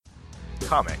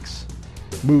comics,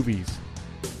 movies,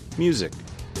 music,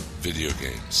 video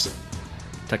games,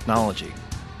 technology,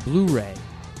 Blu-ray,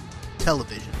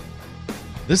 television.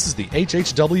 This is the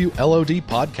HHW LOD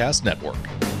Podcast Network.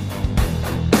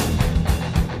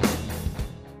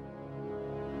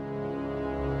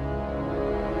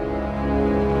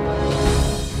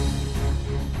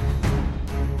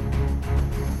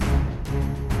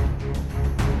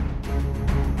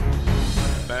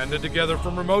 Banded together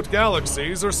from remote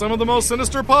galaxies are some of the most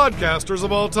sinister podcasters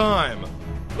of all time,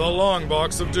 the Long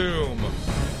Box of Doom.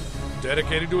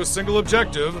 Dedicated to a single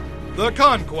objective, the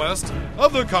conquest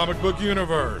of the comic book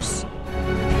universe.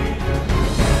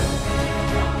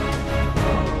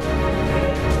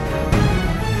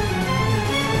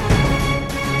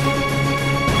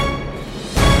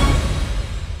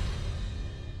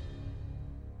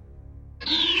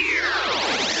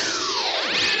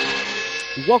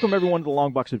 Welcome everyone to the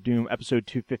Long Box of Doom, episode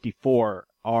 254,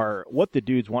 our What the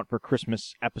Dudes Want for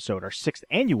Christmas episode, our 6th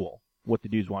annual What the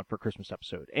Dudes Want for Christmas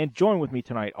episode. And join with me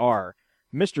tonight are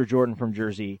Mr. Jordan from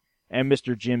Jersey and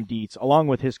Mr. Jim Dietz, along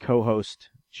with his co-host,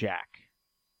 Jack.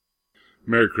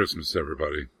 Merry Christmas,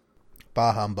 everybody.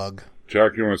 Bah humbug.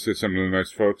 Jack, you want to say something to the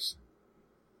nice folks?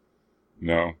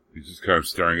 No? He's just kind of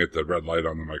staring at the red light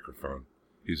on the microphone.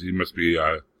 He must be,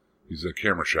 he's a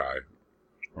camera shy.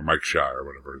 Or mic shy, or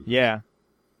whatever. Yeah.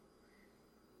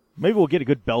 Maybe we'll get a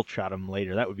good belt shot of him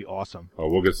later. That would be awesome. Oh,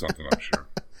 we'll get something, I'm sure.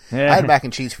 Yeah. I had mac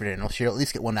and cheese for dinner. She'll at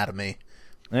least get one out of me.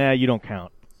 You don't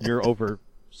count. You're over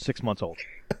 6 months old.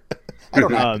 I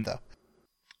don't have it, though.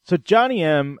 So Johnny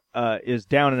M is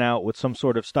down and out with some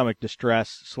sort of stomach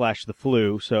distress / the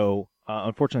flu, so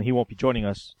unfortunately he won't be joining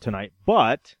us tonight.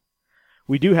 But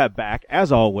we do have back,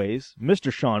 as always,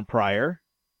 Mr. Sean Pryor.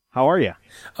 How are you?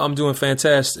 I'm doing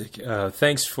fantastic.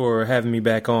 Thanks for having me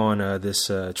back on this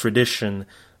tradition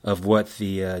of what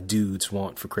the dudes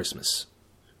want for Christmas.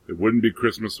 It wouldn't be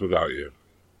Christmas without you.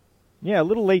 Yeah, a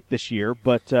little late this year,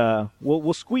 but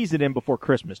we'll squeeze it in before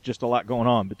Christmas. Just a lot going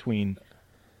on between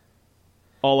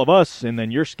all of us and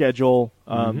then your schedule.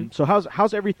 So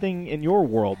how's everything in your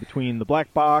world between the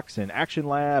Black Box and Action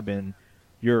Lab and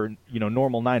your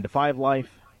normal 9-to-5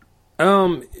 life?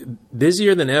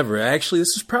 Busier than ever. Actually,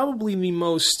 this is probably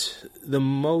the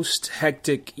most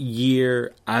hectic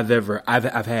year I've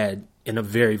had in a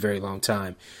very, very long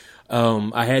time.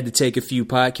 I had to take a few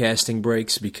podcasting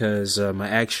breaks because my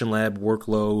Action Lab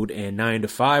workload and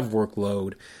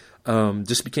 9-to-5 workload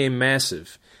just became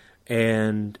massive.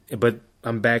 But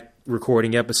I'm back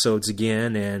recording episodes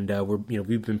again, and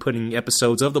we've been putting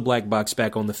episodes of the Black Box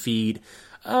back on the feed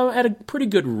at a pretty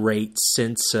good rate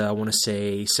since I want to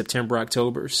say September,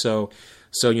 October. So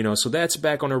that's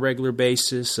back on a regular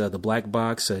basis. The Black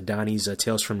Box, Donnie's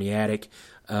Tales from the Attic.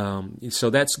 So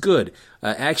that's good.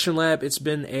 Action Lab, it's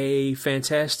been a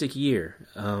fantastic year,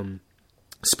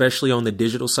 especially on the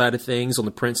digital side of things. On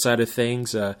the print side of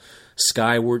things,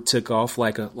 Skyward took off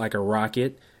like a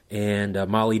rocket, and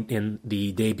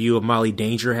the debut of Molly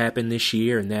Danger happened this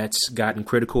year, and that's gotten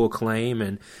critical acclaim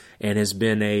and has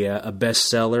been a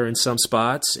bestseller in some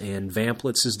spots. And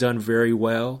Vamplets has done very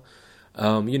well,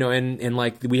 and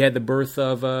like we had the birth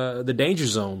of the Danger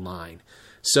Zone line.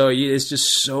 So it's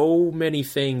just so many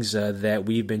things that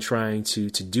we've been trying to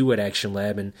do at Action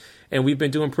Lab, and we've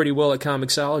been doing pretty well at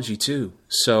Comixology too.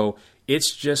 So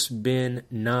it's just been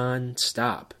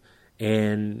nonstop.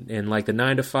 And like the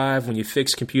 9-to-5, when you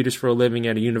fix computers for a living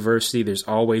at a university, there's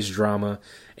always drama,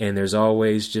 and there's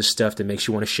always just stuff that makes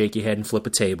you want to shake your head and flip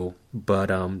a table. But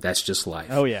that's just life.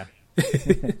 Oh yeah.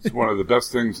 It's one of the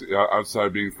best things outside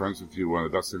of being friends with you. One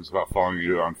of the best things about following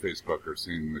you on Facebook or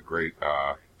seeing the great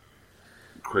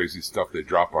crazy stuff they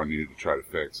drop on you to try to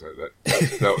fix.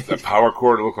 That power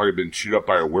cord, it looked like it had been chewed up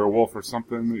by a werewolf or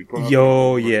something. That you put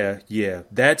yeah.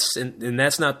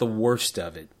 That's not the worst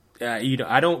of it.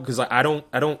 I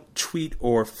don't tweet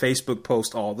or Facebook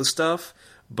post all the stuff,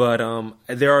 but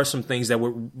there are some things that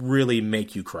would really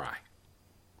make you cry.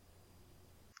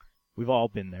 We've all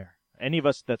been there. Any of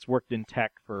us that's worked in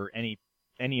tech for any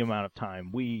amount of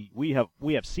time, we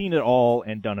have seen it all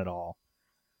and done it all.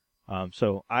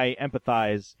 So I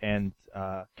empathize and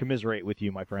commiserate with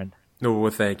you, my friend. No,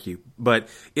 well, thank you. But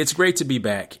it's great to be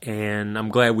back, and I'm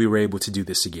glad we were able to do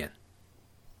this again.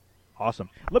 Awesome.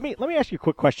 Let me ask you a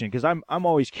quick question, because I'm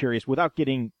always curious, without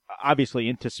getting obviously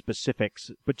into specifics,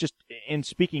 but just in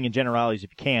speaking in generalities,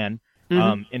 if you can.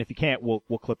 And if you can't,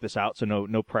 we'll clip this out, so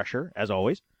no pressure, as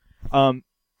always.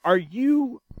 Are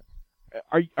you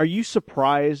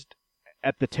surprised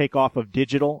at the takeoff of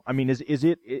digital? I mean, is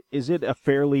it a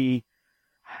fairly,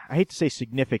 I hate to say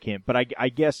significant, but I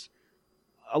guess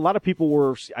a lot of people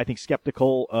were, I think,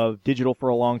 skeptical of digital for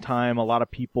a long time. A lot of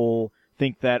people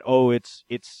think that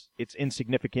it's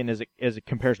insignificant as it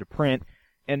compares to print.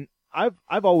 And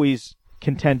I've always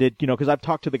contended, because I've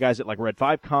talked to the guys at like Red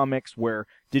 5 Comics, where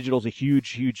digital's a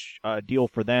huge deal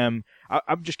for them.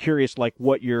 I'm just curious, like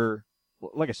what your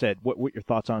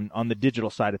thoughts on the digital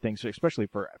side of things, especially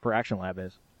for Action Lab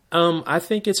is. I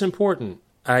think it's important.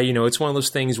 It's one of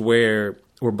those things where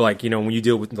we're like, when you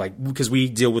deal with because we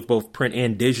deal with both print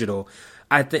and digital.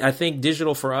 I think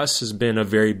digital for us has been a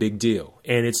very big deal,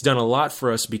 and it's done a lot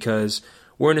for us because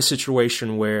we're in a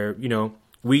situation where,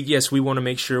 we want to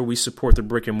make sure we support the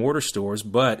brick and mortar stores,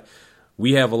 but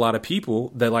we have a lot of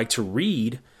people that like to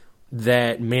read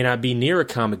that may not be near a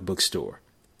comic book store.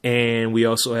 And we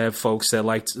also have folks that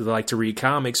like to read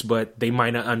comics, but they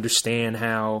might not understand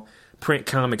how print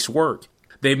comics work.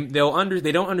 They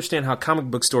don't understand how comic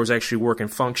book stores actually work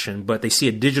and function, but they see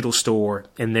a digital store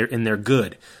and they're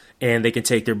good. And they can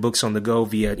take their books on the go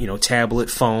via, tablet,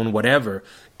 phone, whatever.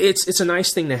 It's a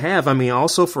nice thing to have. I mean,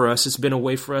 also for us, it's been a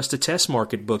way for us to test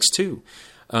market books too.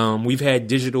 We've had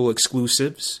digital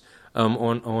exclusives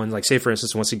on like, say, for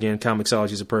instance, once again,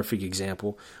 Comixology is a perfect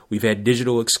example. We've had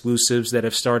digital exclusives that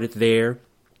have started there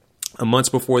months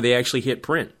before they actually hit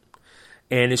print.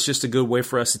 And it's just a good way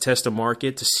for us to test the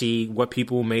market to see what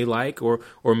people may like or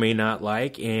may not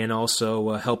like, and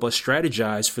also help us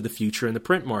strategize for the future in the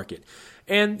print market.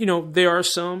 And, there are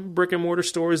some brick and mortar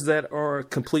stores that are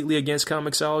completely against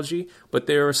Comixology, but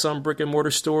there are some brick and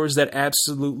mortar stores that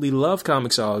absolutely love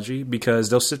Comixology because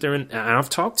they'll sit there and I've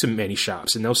talked to many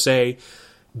shops and they'll say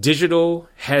digital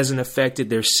hasn't affected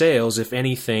their sales. If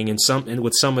anything,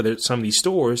 with some of these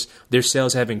stores, their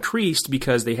sales have increased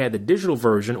because they had the digital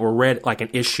version or read like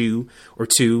an issue or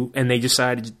two, and they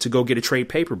decided to go get a trade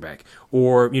paperback,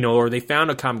 or they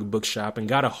found a comic book shop and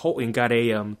got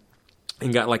a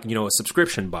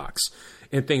subscription box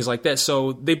and things like that.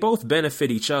 So they both benefit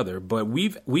each other, but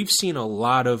we've seen a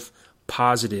lot of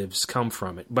positives come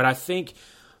from it. But I think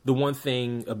the one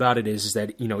thing about it is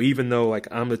that, even though like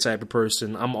I'm the type of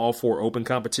person, I'm all for open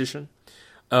competition.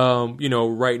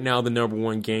 Right now the number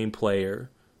one game player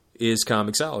is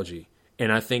Comixology.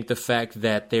 And I think the fact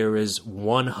that there is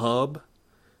one hub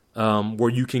where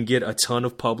you can get a ton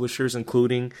of publishers,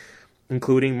 including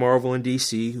Marvel and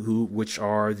DC, which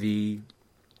are the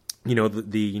I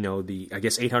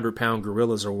guess 800-pound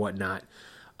gorillas or whatnot,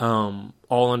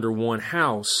 all under one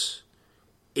house.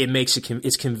 It makes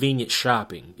it's convenient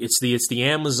shopping. It's the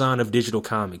Amazon of digital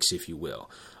comics, if you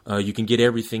will. You can get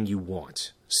everything you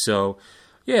want. So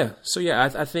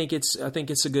I think it's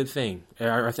a good thing.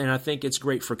 I think it's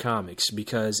great for comics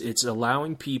because it's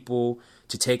allowing people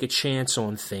to take a chance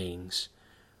on things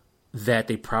that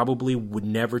they probably would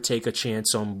never take a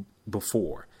chance on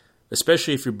before,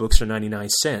 especially if your books are 99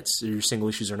 cents, or your single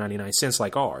issues are 99 cents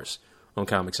like ours on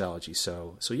Comixology.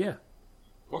 So yeah.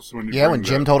 Plus, when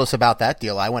Jim told us about that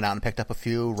deal, I went out and picked up a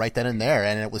few right then and there,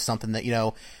 and it was something that,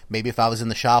 maybe if I was in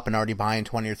the shop and already buying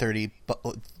 $20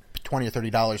 or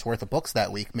 $30 worth of books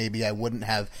that week, maybe I wouldn't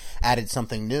have added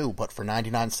something new. But for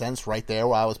 99 cents right there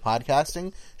while I was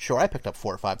podcasting, sure, I picked up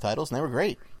 4 or 5 titles, and they were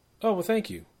great. Oh, well, thank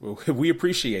you. Well, we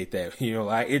appreciate that.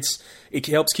 It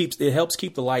helps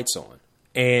keep the lights on,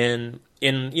 and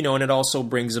it also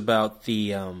brings about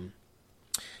the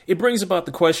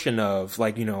question of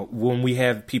when we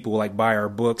have people buy our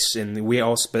books, and we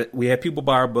have people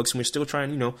buy our books, and we're still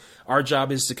trying. Our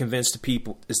job is to convince the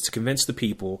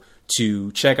people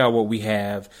to check out what we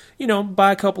have.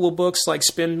 Buy a couple of books,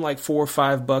 spend $4 or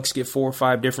 $5, get 4 or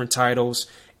 5 different titles,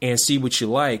 and see what you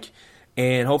like.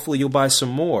 And hopefully you'll buy some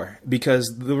more,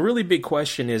 because the really big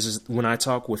question is when I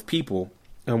talk with people,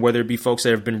 and whether it be folks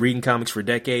that have been reading comics for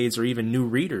decades or even new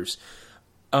readers,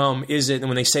 is it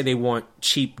when they say they want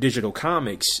cheap digital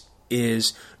comics,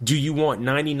 is do you want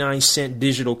 99-cent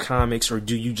digital comics, or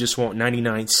do you just want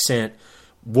 99-cent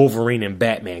Wolverine and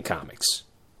Batman comics?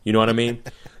 You know what I mean?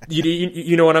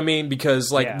 You know what I mean?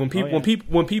 Because when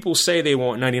people say they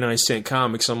want 99-cent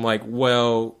comics, I'm like,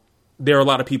 well, there are a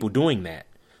lot of people doing that.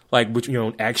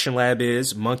 Action Lab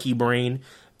is, Monkey Brain's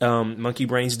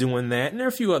doing that, and there are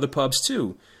a few other pubs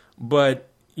too. But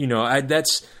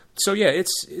that's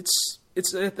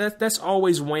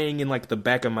always weighing in the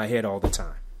back of my head all the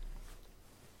time.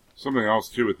 Something else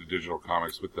too with the digital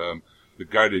comics, with the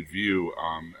guided view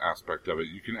aspect of it,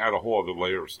 you can add a whole other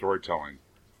layer of storytelling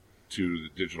to the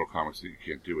digital comics that you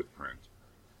can't do with print,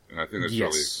 and I think that's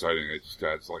really exciting. It just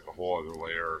adds a whole other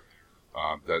layer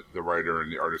that the writer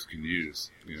and the artist can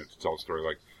use, to tell a story.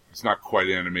 It's not quite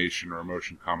animation or a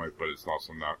motion comic, but it's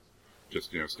also not just,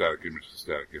 static image to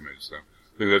static image. So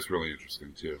I think that's really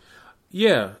interesting too.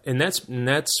 Yeah, and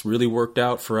that's really worked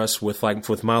out for us with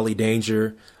Molly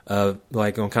Danger,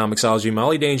 like on Comixology,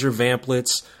 Molly Danger,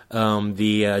 Vamplets,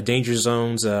 the Danger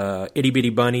Zones, Itty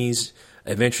Bitty Bunnies,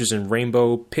 Adventures in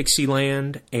Rainbow Pixie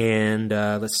Land, and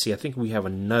let's see, I think we have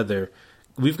another.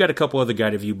 We've got a couple other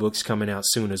guided view books coming out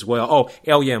soon as well. Oh,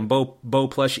 and Bo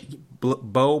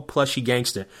Plushie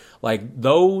Gangster. Like,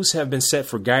 those have been set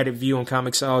for guided view on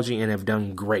Comixology and have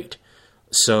done great.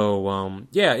 So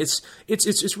yeah, it's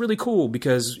really cool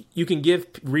because you can give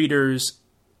readers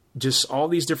just all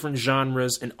these different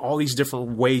genres and all these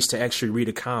different ways to actually read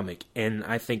a comic, and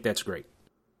I think that's great.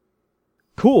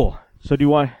 Cool. So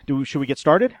should we get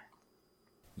started?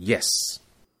 Yes.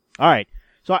 All right.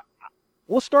 So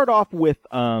we'll start off with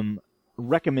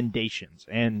recommendations.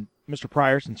 And Mr.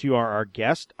 Pryor, since you are our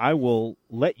guest, I will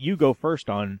let you go first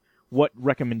on what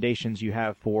recommendations you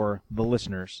have for the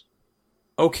listeners.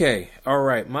 Okay, all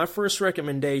right. My first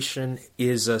recommendation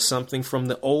is something from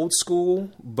the old school,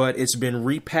 but it's been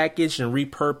repackaged and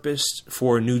repurposed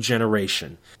for a new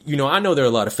generation. You know, I know there are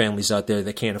a lot of families out there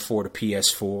that can't afford a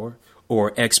PS4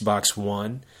 or Xbox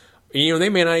One. You know, they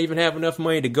may not even have enough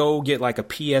money to go get like a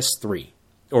PS3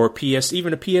 or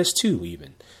even a PS2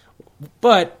 even.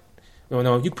 But, well,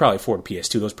 no, you could probably afford a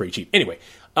PS2. Those are pretty cheap. Anyway,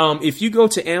 if you go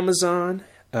to Amazon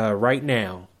right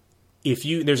now,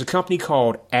 there's a company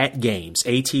called At Games,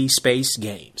 AT Space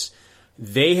Games.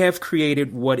 They have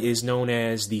created what is known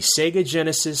as the Sega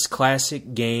Genesis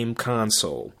Classic Game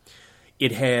Console.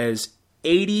 It has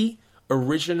 80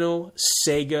 original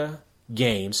Sega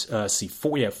games. 40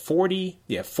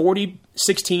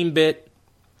 16-bit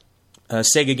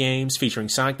Sega games featuring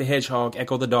Sonic the Hedgehog,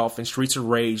 Echo the Dolphin, Streets of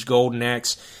Rage, Golden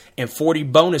Axe, and 40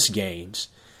 bonus games.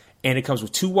 And it comes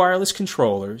with 2 wireless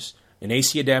controllers, an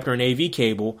AC adapter, and AV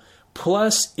cable.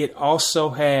 Plus, it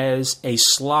also has a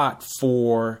slot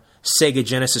for Sega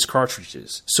Genesis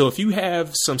cartridges. So if you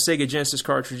have some Sega Genesis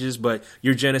cartridges, but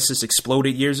your Genesis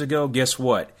exploded years ago, guess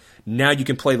what? Now you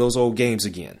can play those old games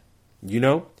again. You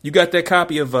know? You got that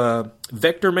copy of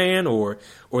Vector Man or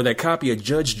that copy of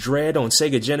Judge Dredd on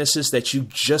Sega Genesis that you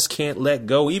just can't let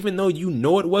go, even though you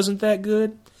know it wasn't that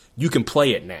good, you can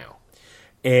play it now.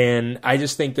 And I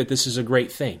just think that this is a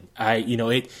great thing. For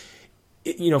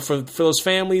those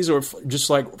families, or just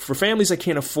like for families that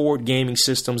can't afford gaming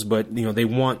systems, but you know they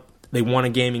want a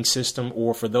gaming system,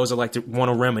 or for those that want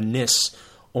to reminisce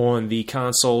on the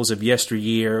consoles of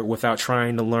yesteryear without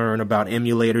trying to learn about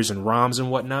emulators and ROMs and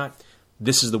whatnot,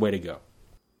 this is the way to go.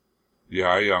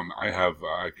 Yeah,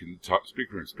 I can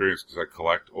speak from experience because I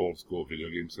collect old school video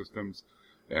game systems,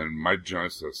 and my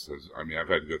Genesis I've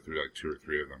had to go through like 2 or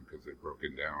 3 of them because they've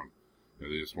broken down. You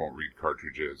know, they just won't read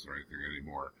cartridges or anything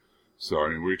anymore. So,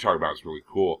 what you're talking about is really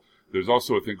cool. There's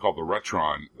also a thing called the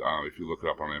Retron, if you look it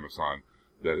up on Amazon,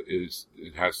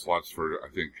 it has slots for, I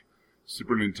think,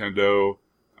 Super Nintendo,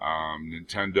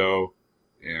 Nintendo,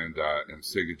 and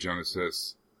Sega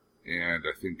Genesis, and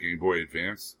I think Game Boy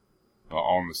Advance,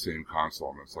 all in the same console,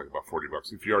 and it's like about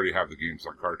 $40 if you already have the games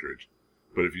on cartridge.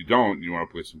 But if you don't, you want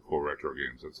to play some cool retro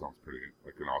games, that sounds pretty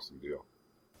like an awesome deal.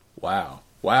 Wow,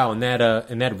 and that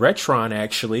Retron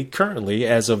actually currently,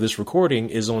 as of this recording,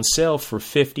 is on sale for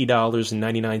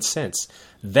 $50.99.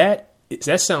 That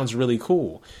sounds really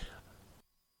cool.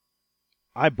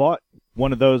 I bought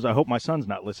one of those. I hope my son's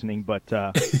not listening, but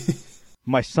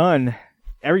my son,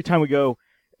 every time we go,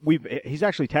 he's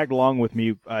actually tagged along with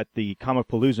me at the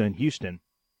Comicpalooza in Houston,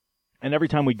 and every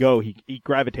time we go, he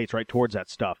gravitates right towards that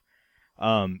stuff.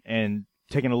 And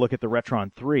taking a look at the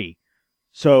Retron 3.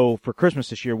 So for Christmas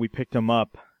this year, we picked them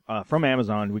up from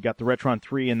Amazon. We got the Retron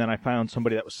 3, and then I found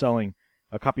somebody that was selling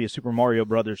a copy of Super Mario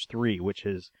Brothers 3, which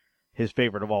is his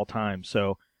favorite of all time.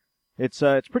 So it's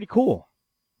pretty cool.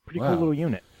 Cool little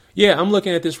unit. Yeah, I'm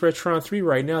looking at this Retron 3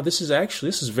 right now. This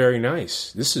is very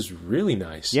nice. This is really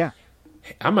nice. Yeah.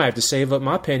 I might have to save up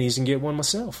my pennies and get one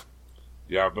myself.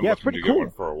 Yeah, I've been looking to get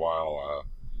one for a while.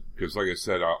 Because, like I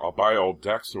said, I'll buy old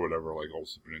decks or whatever, like old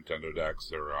Super Nintendo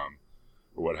decks or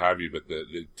what have you, but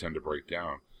they tend to break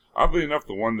down. Oddly enough,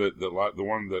 the one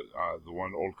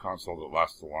old console that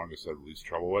lasts the longest I had the least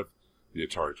trouble with, the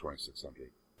Atari 2600.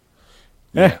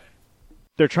 Yeah.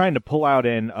 They're trying to pull out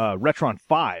in Retron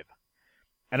 5,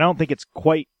 and I don't think it's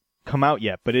quite come out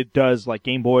yet, but it does like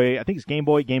Game Boy. I think it's Game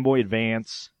Boy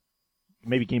Advance,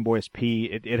 maybe Game Boy SP.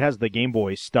 It has the Game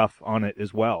Boy stuff on it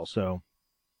as well. So.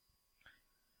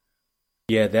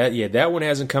 Yeah, that one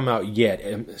hasn't come out yet.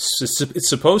 It's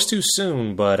supposed to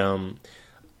soon, but I'm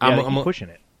pushing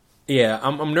it. Yeah,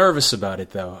 I'm nervous about it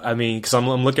though. I mean, because I'm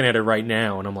looking at it right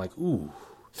now, and I'm like, ooh.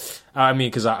 I mean,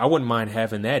 because I wouldn't mind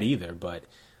having that either, but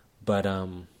I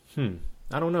don't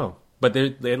know. But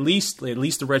at least the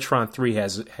Retron 3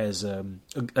 has a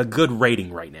good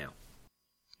rating right now.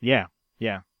 Yeah.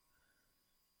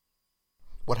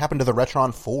 What happened to the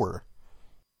Retron 4?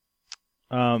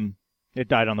 It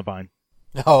died on the vine.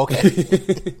 Oh, okay.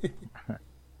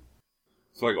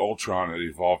 It's like Ultron. It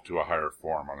evolved to a higher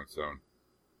form on its own.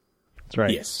 That's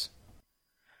right. Yes.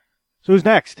 So who's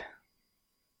next?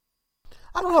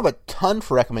 I don't have a ton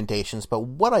for recommendations, but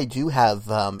what I do have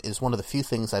is one of the few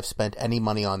things I've spent any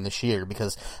money on this year,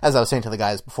 because, as I was saying to the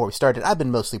guys before we started, I've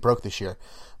been mostly broke this year.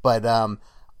 But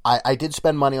I did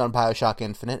spend money on BioShock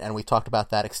Infinite, and we talked about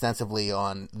that extensively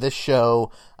on this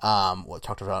show. We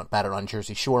talked about it on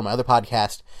Jersey Shore, my other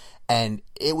podcast, and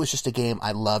it was just a game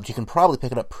I loved. You can probably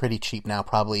pick it up pretty cheap now,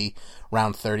 probably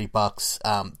around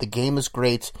 $30. The game is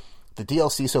great. The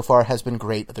DLC so far has been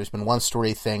great. There's been one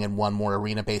story thing and one more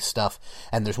arena-based stuff,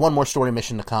 and there's one more story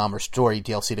mission to come, or story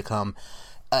DLC to come.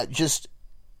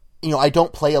 I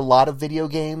don't play a lot of video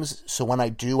games, so when I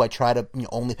do, I try to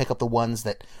only pick up the ones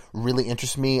that really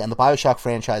interest me, and the BioShock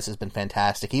franchise has been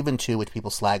fantastic, even 2, which people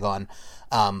slag on.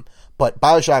 But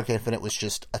BioShock Infinite was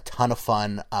just a ton of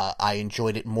fun. I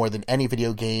enjoyed it more than any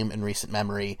video game in recent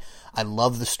memory. I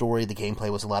love the story. The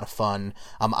gameplay was a lot of fun.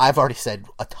 I've already said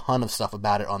a ton of stuff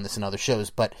about it on this and other shows,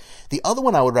 but the other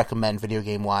one I would recommend video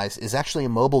game-wise is actually a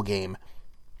mobile game,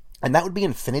 and that would be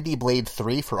Infinity Blade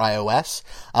 3 for iOS.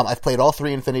 I've played all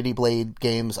 3 Infinity Blade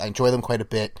games. I enjoy them quite a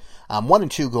bit. 1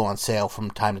 and 2 go on sale from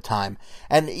time to time,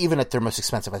 and even at their most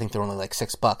expensive, I think they're only like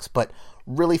 $6. But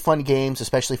really fun games,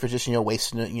 especially for just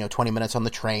wasting 20 minutes on the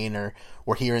train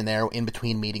or here and there in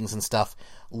between meetings and stuff.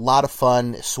 A lot of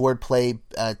fun swordplay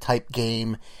type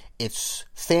game. It's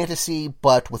fantasy,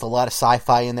 but with a lot of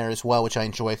sci-fi in there as well, which I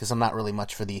enjoy because I'm not really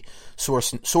much for the sword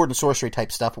and sorcery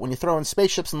type stuff. But when you throw in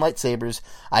spaceships and lightsabers,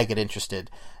 I get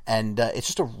interested. And it's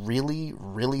just a really,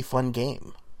 really fun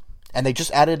game. And they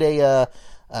just added a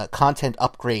content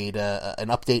upgrade, an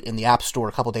update in the App Store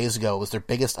a couple days ago. It was their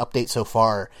biggest update so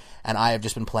far, and I have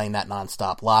just been playing that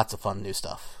nonstop. Lots of fun new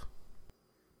stuff.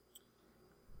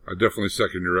 I definitely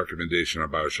second your recommendation on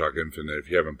BioShock Infinite.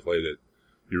 If you haven't played it,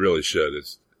 you really should.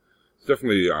 It's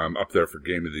definitely up there for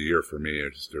Game of the Year for me.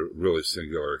 It's just a really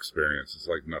singular experience. It's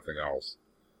like nothing else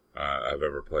I've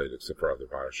ever played except for other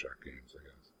BioShock games, I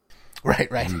guess.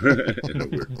 Right. In a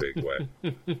weird, big way.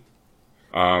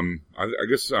 I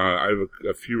guess I have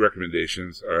a few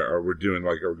recommendations. We're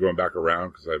going back around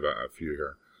because I have a few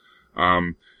here.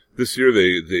 This year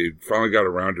they finally got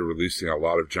around to releasing a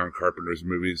lot of John Carpenter's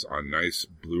movies on nice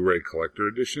Blu-ray collector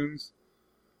editions.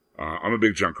 I'm a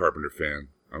big John Carpenter fan.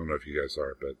 I don't know if you guys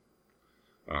are, but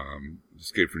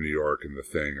Escape from New York and The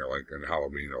Thing and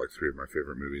Halloween are 3 of my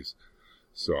favorite movies.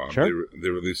 So sure. They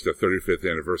released a 35th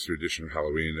anniversary edition of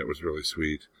Halloween that was really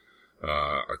sweet.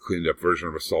 A cleaned up version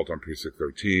of Assault on Precinct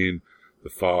 13, The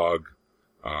Fog,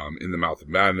 In the Mouth of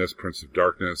Madness, Prince of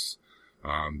Darkness.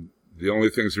 The only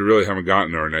things we really haven't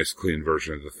gotten are a nice clean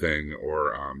version of The Thing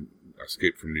or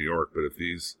Escape from New York. But if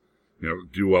these,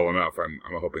 do well enough, I'm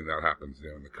hoping that happens,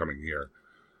 in the coming year.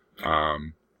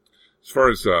 As far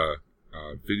as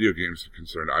video games are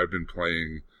concerned, I've been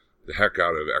playing the heck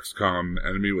out of XCOM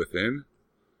Enemy Within,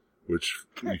 which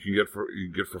you can get for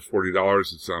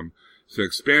 $40. It's an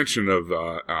expansion of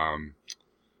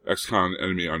XCOM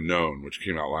Enemy Unknown, which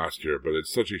came out last year, but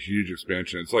it's such a huge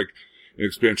expansion. It's like an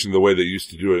expansion the way they used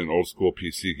to do it in old school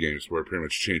PC games, where it pretty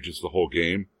much changes the whole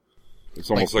game. It's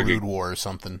almost like Brood War or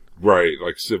something, right?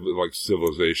 Like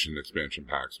Civilization expansion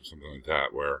packs or something like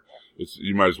that, where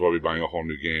you might as well be buying a whole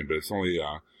new game, but it's only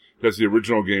it has the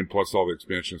original game plus all the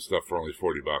expansion stuff for only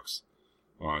 $40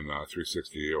 on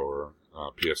 360 or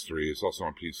PS3. It's also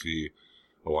on PC,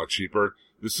 a lot cheaper.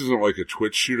 This isn't like a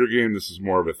Twitch shooter game. This is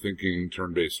more of a thinking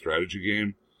turn-based strategy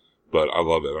game, but I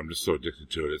love it. I'm just so addicted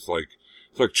to it. It's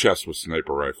like chess with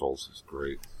sniper rifles. It's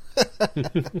great.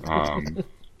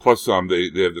 Plus,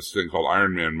 they have this thing called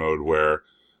Iron Man mode where,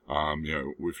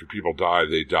 if your people die,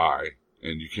 they die,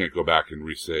 and you can't go back and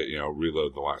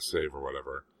reload the last save or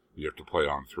whatever. You have to play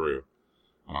on through.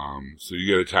 So you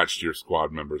get attached to your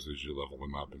squad members as you level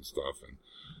them up and stuff.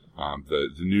 And the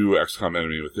new XCOM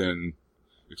Enemy Within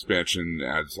expansion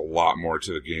adds a lot more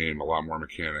to the game, a lot more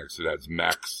mechanics. It adds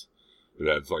mechs. It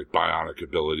adds bionic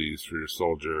abilities for your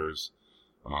soldiers.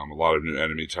 A lot of new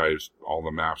enemy types. All the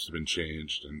maps have been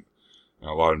changed and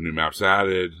a lot of new maps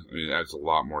added. I mean, it adds a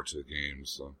lot more to the game.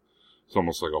 So it's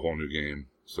almost like a whole new game.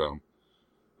 So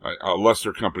a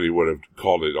lesser company would have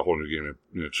called it a whole new game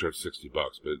and charged $60,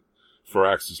 but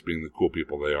Firaxis, being the cool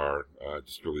people they are,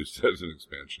 just released it as an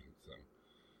expansion. So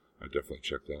I definitely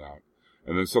check that out.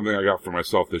 And then something I got for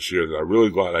myself this year that I'm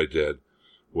really glad I did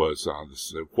was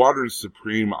the Quadrant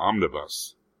Supreme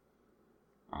Omnibus.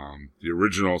 The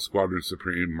original Squadron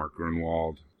Supreme, Mark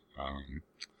Grunwald,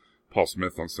 Paul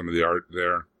Smith on some of the art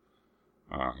there.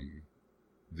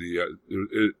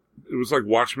 It was like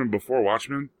Watchmen before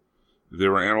Watchmen. They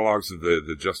were analogs of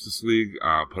the Justice League,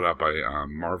 put out by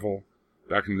Marvel.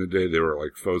 Back in the day, they were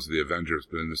like foes of the Avengers,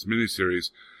 but in this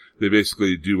miniseries, they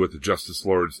basically do what the Justice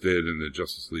Lords did in the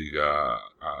Justice League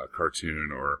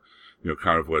cartoon, or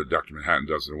kind of what Dr. Manhattan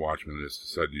does in Watchmen, is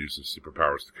decide to use his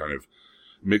superpowers to kind of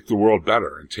make the world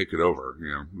better and take it over.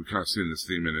 We kind of seen this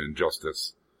theme in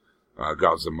Injustice,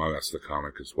 Gods Among Us, the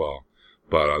comic as well.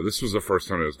 But this was the first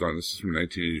time it was done. This is from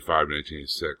 1985 to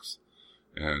 1986.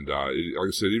 And like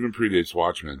I said, even predates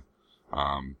Watchmen.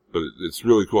 But it's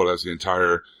really cool. It has the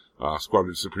entire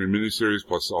Squadron Supreme miniseries,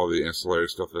 plus all the ancillary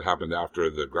stuff that happened after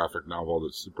the graphic novel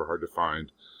that's super hard to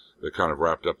find, that kind of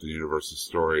wrapped up the universe's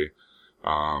story.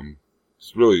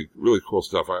 It's really, really cool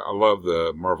stuff. I love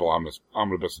the Marvel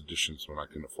Omnibus editions when I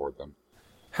can afford them.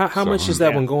 How much is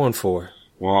that one going for?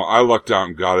 Well, I lucked out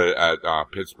and got it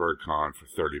at Pittsburgh Con for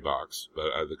 $30,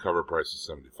 but the cover price is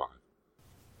 $75.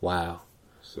 Wow.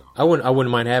 So I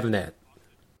wouldn't mind having that.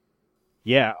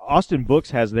 Yeah, Austin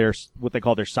Books has their what they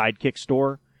call their Sidekick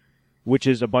store, which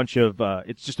is a bunch of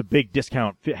it's just a big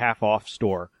discount half off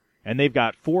store, and they've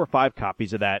got 4 or 5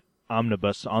 copies of that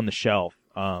omnibus on the shelf.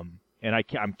 And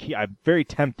I'm very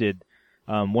tempted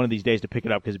one of these days to pick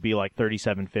it up because it'd be like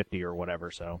 $37.50 or whatever.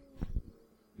 So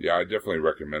yeah, I definitely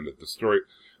recommend it. The story,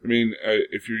 I mean,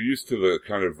 if you're used to the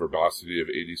kind of verbosity of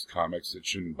 80s comics, it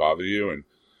shouldn't bother you. And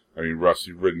I mean, Russ,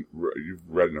 you've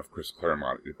read enough Chris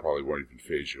Claremont, it probably won't even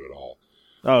faze you at all.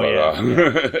 Oh, but, yeah.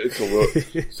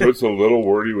 It's a little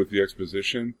wordy with the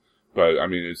exposition, but I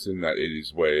mean, it's in that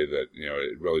 80s way that,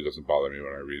 it really doesn't bother me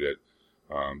when I read it.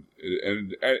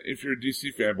 And if you're a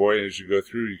DC fanboy, as you go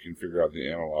through, you can figure out the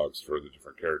analogs for the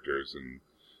different characters and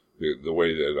the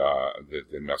way that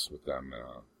they mess with them.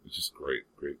 It's just great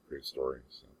story.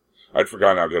 So I'd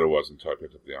forgotten how good it was until I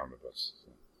picked up the omnibus.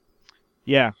 So.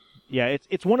 Yeah.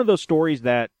 It's one of those stories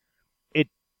that it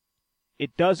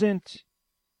doesn't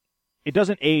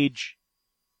age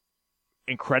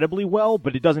incredibly well,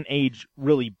 but it doesn't age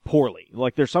really poorly.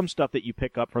 Like, there's some stuff that you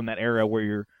pick up from that era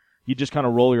where you just kind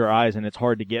of roll your eyes and it's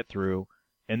hard to get through,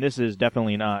 and this is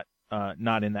definitely not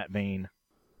in that vein.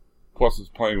 Plus, it's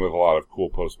playing with a lot of cool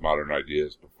postmodern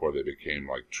ideas before they became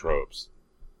like tropes.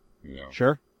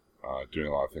 Sure. Doing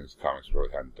a lot of things comics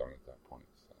really hadn't done at that point.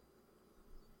 So.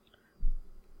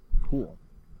 Cool.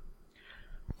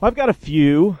 Well, I've got a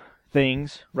few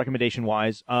things,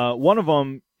 recommendation-wise. One of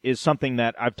them is something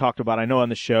that I've talked about, I know, on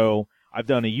the show. I've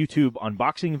done a YouTube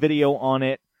unboxing video on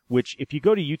it, which if you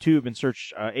go to YouTube and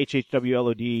search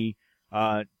HHWLOD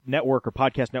network or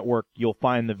podcast network, you'll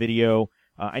find the video.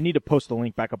 I need to post the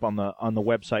link back up on the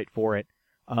website for it.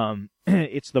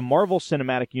 It's the Marvel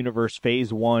Cinematic Universe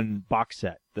Phase 1 box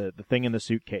set, the thing in the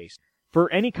suitcase.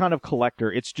 For any kind of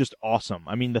collector, it's just awesome.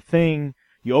 I mean, the thing,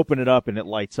 you open it up and it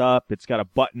lights up. It's got a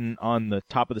button on the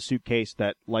top of the suitcase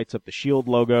that lights up the SHIELD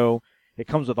logo. It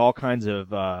comes with all kinds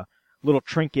of little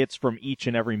trinkets from each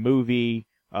and every movie.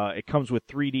 It comes with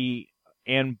 3D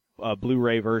and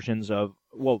Blu-ray versions of,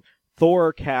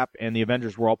 Thor, Cap, and the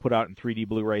Avengers were all put out in 3D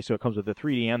Blu-ray, so it comes with the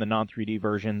 3D and the non-3D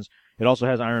versions. It also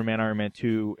has Iron Man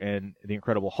 2, and the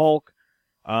Incredible Hulk.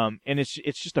 And it's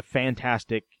just a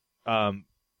fantastic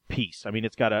piece. I mean,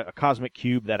 it's got a cosmic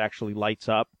cube that actually lights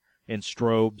up in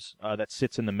strobes that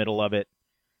sits in the middle of it.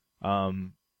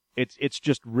 It's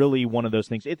just really one of those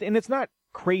things. And it's not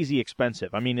crazy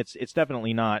expensive. I mean, it's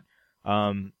definitely not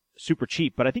super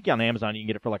cheap, but I think on Amazon you can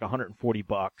get it for like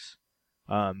 $140.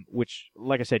 Which,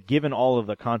 like I said, given all of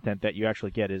the content that you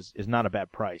actually get is not a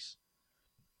bad price.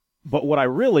 But what I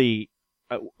really,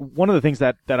 one of the things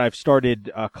that I've started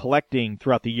collecting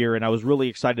throughout the year, and I was really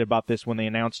excited about this when they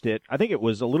announced it, I think it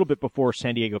was a little bit before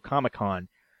San Diego Comic-Con,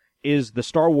 is the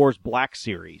Star Wars Black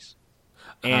Series.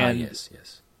 And yes.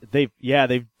 They've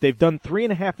done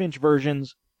 3.5-inch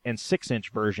versions and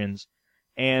 6-inch versions,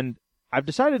 and I've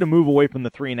decided to move away from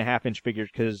the 3.5-inch figures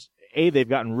because they've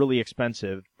gotten really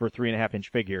expensive for 3.5-inch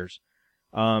figures,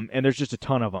 and there's just a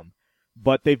ton of them.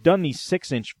 But they've done these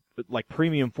 6-inch like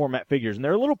premium format figures, and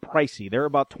they're a little pricey. They're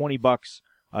about $20.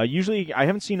 Usually, I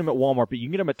haven't seen them at Walmart, but you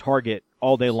can get them at Target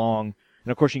all day long,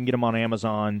 and of course you can get them on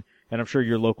Amazon, and I'm sure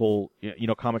your local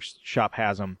comic shop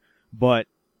has them. But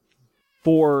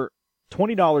for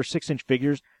 $20 6-inch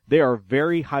figures, they are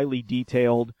very highly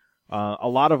detailed. A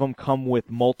lot of them come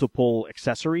with multiple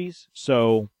accessories,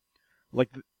 so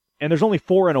and there's only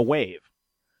 4 in a wave.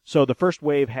 So the first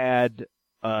wave had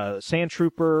Sand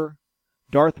Trooper,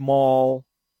 Darth Maul,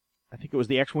 I think it was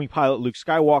the X-Wing pilot Luke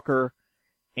Skywalker,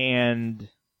 and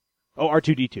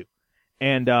R2-D2.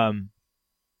 And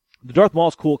The Darth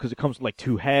Maul's cool because it comes with like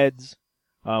 2 heads,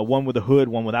 one with a hood,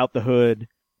 one without the hood.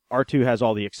 R2 has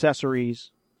all the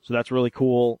accessories, so that's really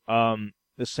cool.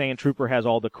 The Sand Trooper has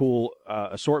all the cool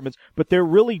assortments, but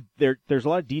there's a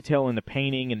lot of detail in the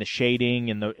painting and the shading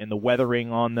and the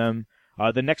weathering on them.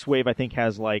 The next wave I think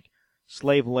has like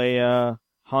Slave Leia,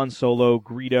 Han Solo,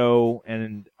 Greedo,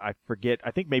 and I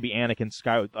think maybe Anakin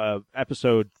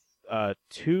episode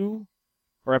 2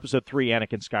 or episode 3,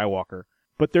 Anakin Skywalker.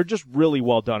 But they're just really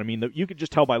well done. I mean, you could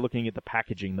just tell by looking at the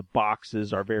packaging. The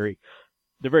boxes are they're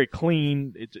very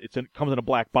clean. It comes in a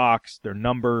black box. They're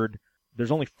numbered. There's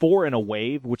only 4 in a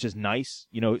wave, which is nice.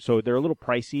 So they're a little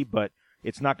pricey, but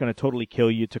it's not going to totally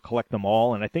kill you to collect them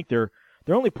all. And I think they're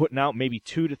only putting out maybe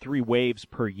 2 to 3 waves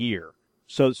per year.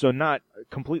 So not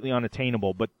completely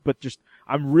unattainable, but just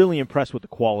I'm really impressed with the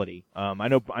quality. I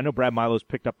know Brad Milo's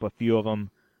picked up a few of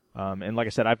them, and like I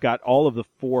said, I've got all of the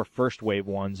 4 first wave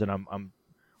ones, and I'm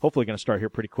hopefully going to start here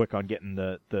pretty quick on getting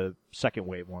the second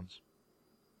wave ones.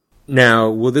 Now,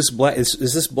 will this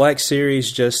is this Black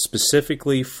Series just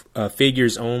specifically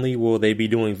figures only? Will they be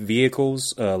doing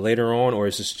vehicles later on, or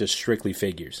is this just strictly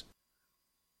figures?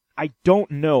 I don't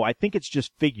know. I think it's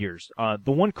just figures.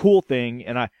 The one cool thing,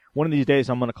 and one of these days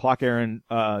I'm going to clock Aaron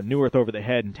Neuwirth over the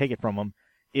head and take it from him,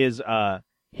 is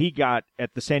he got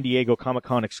at the San Diego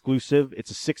Comic-Con exclusive.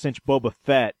 It's a 6-inch Boba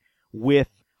Fett with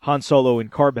Han Solo in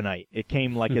carbonite. It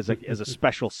came like as a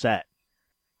special set.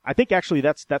 I think actually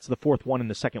that's the 4th one in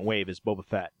the second wave is Boba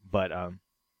Fett. But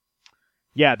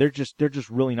yeah, they're just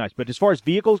really nice. But as far as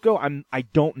vehicles go, I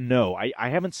don't know. I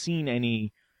haven't seen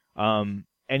any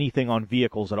anything on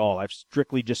vehicles at all. I've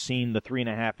strictly just seen the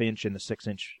 3.5-inch and the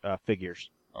 6-inch figures.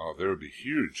 Oh, they would be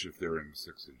huge if they were in the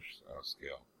 6-inch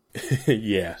scale.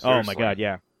 Yeah. Seriously. Oh my God,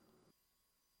 yeah.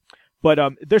 But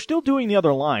they're still doing the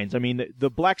other lines. I mean, the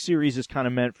Black Series is kind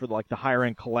of meant for like the higher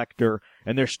end collector,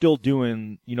 and they're still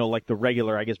doing like the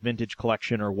regular, I guess, vintage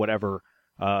collection or whatever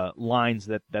lines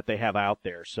that they have out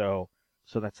there. So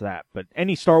that's that. But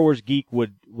any Star Wars geek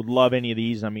would love any of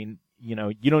these. I mean, you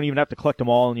don't even have to collect them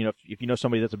all. And if you know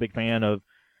somebody that's a big fan of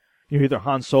either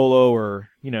Han Solo or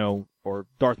or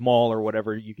Darth Maul or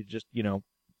whatever, you could just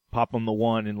pop them the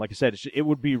one. And like I said, it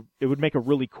would make a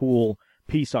really cool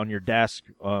piece on your desk.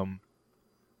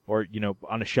 Or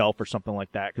on a shelf or something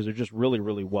like that, because they're just really,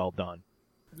 really well done.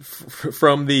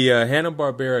 From the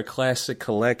Hanna-Barbera Classic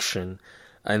Collection,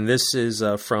 and this is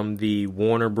from the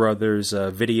Warner Brothers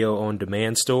Video on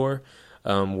Demand store,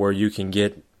 where you can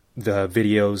get the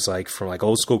videos from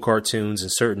old school cartoons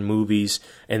and certain movies,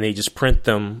 and they just print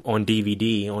them on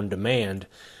DVD on demand.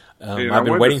 I've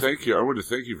been waiting. I wanted to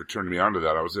thank you for turning me on to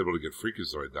that. I was able to get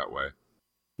Freakazoid that way.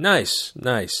 Nice.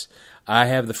 I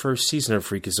have the first season of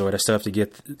Freakazoid. I still have to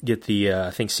get the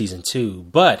I think season 2.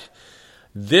 But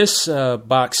this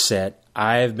box set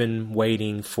I've been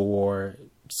waiting for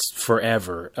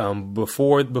forever.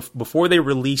 Before they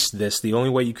released this, the only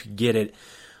way you could get it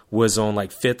was on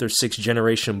 5th or 6th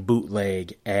generation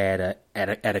bootleg at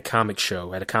a comic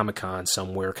show, at a Comic-Con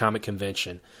somewhere, comic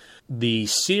convention. The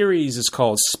series is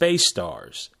called Space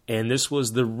Stars, and this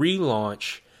was the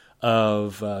relaunch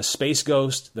of Space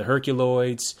Ghost, the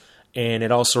Herculoids, and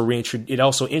it also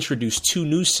introduced 2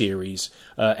 new series,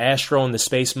 Astro and the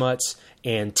Space Mutts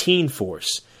and Teen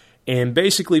Force. And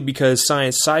basically because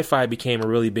sci-fi became a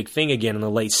really big thing again in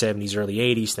the late 70s, early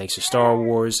 80s, thanks to Star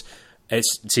Wars.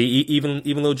 Even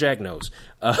Lil Jack knows.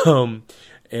 But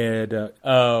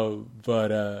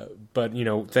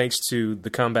thanks to the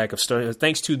comeback of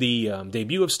thanks to the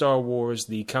debut of Star Wars,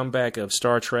 the comeback of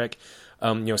Star Trek,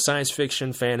 science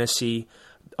fiction, fantasy,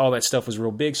 all that stuff was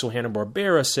real big. So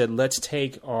Hanna-Barbera said, let's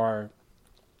take our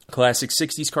classic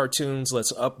 60s cartoons,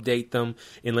 let's update them,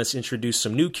 and let's introduce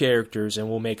some new characters, and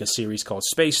we'll make a series called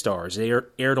Space Stars. They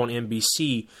aired on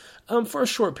NBC for a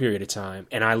short period of time,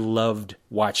 and I loved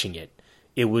watching it.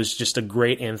 It was just a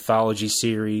great anthology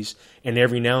series, and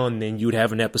every now and then you'd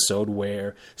have an episode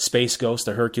where Space Ghost,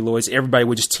 the Herculoids, everybody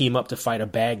would just team up to fight a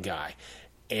bad guy.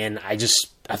 And I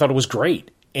thought it was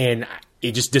great. And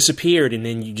it just disappeared, and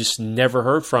then you just never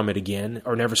heard from it again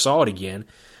or never saw it again.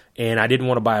 And I didn't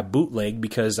want to buy a bootleg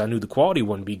because I knew the quality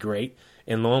wouldn't be great.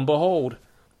 And lo and behold,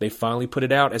 they finally put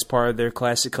it out as part of their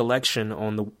classic collection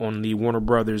on the Warner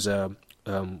Brothers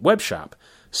web shop.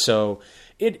 So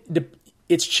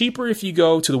it's cheaper if you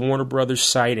go to the Warner Brothers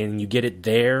site and you get it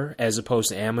there as opposed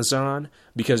to Amazon,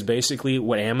 because basically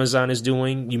what Amazon is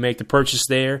doing, you make the purchase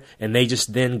there and they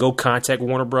just then go contact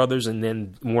Warner Brothers, and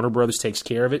then Warner Brothers takes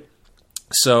care of it.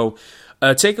 So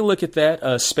take a look at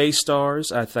that. Space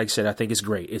Stars, like I said, I think it's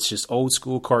great. It's just old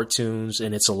school cartoons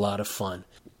and it's a lot of fun.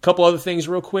 A couple other things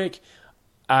real quick.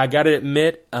 I gotta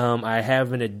admit, I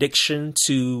have an addiction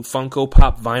to Funko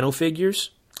Pop vinyl figures.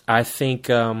 I think,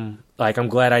 I'm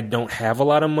glad I don't have a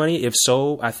lot of money. If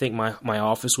so, I think my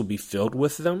office would be filled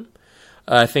with them.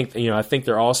 I think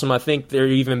they're awesome. I think they're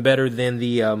even better than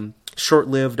the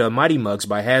short-lived Mighty Mugs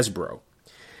by Hasbro.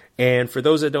 And for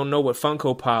those that don't know what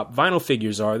Funko Pop vinyl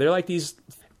figures are, they're like these.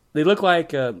 They look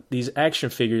like these action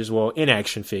figures, well,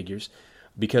 in-action figures,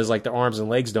 because like the arms and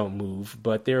legs don't move.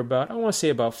 But they're about, I want to say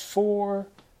about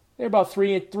they're about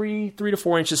 3 to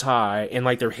 4 inches high, and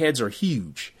like their heads are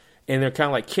huge. And they're kind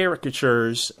of like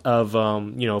caricatures of,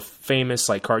 famous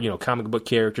like comic book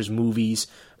characters, movies,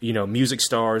 music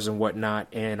stars and whatnot.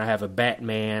 And I have a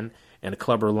Batman and a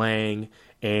Clubber Lang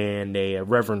and a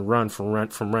Reverend Run from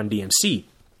Run DMC.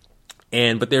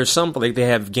 But there's some, like they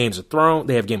have Game of Thrones,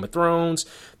 they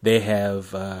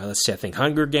have I think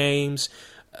Hunger Games,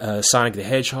 Sonic the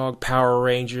Hedgehog, Power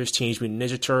Rangers, Teenage Mutant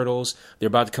Ninja Turtles. They're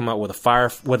about to come out with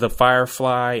a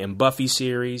Firefly and Buffy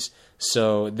series.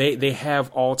 So they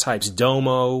have all types,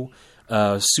 Domo,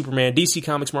 Superman, DC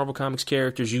Comics, Marvel Comics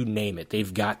characters, you name it.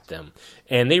 They've got them.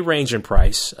 And they range in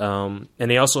price. And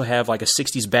they also have like a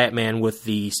 60s Batman with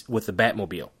the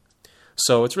Batmobile.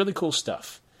 So it's really cool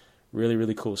stuff. Really,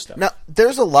 really cool stuff. Now,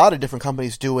 there's a lot of different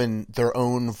companies doing their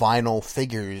own vinyl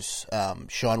figures,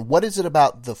 Sean. What is it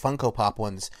about the Funko Pop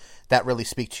ones that really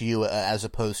speak to you as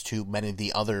opposed to many of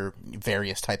the other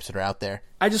various types that are out there?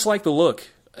 I just like the look.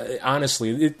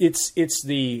 Honestly, it's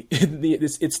the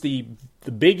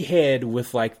big head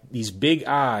with like these big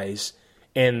eyes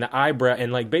and the eyebrow,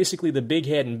 and like basically the big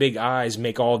head and big eyes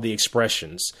make all the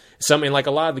expressions. Something like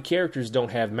a lot of the characters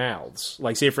don't have mouths.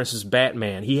 Like say for instance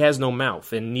Batman, he has no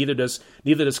mouth, and neither does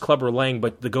Clubber Lang,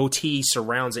 but the goatee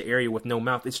surrounds the area with no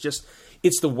mouth.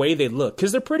 It's the way they look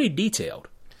because they're pretty detailed.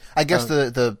 I guess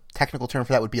the technical term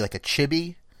for that would be like a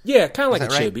chibi. Yeah, kind of like a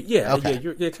right? chibi. Yeah, okay.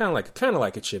 Yeah, kind of like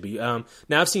a chibi.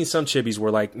 Now I've seen some chibis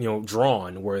where like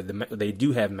drawn where they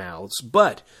do have mouths,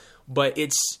 but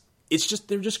it's just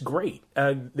they're just great.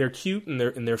 They're cute and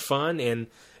they're fun and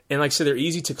like I said, they're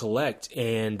easy to collect.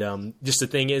 And just the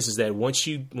thing is that once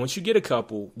you get a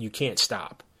couple, you can't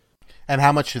stop. And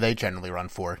how much do they generally run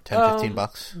for?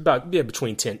 $10-15? About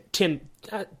between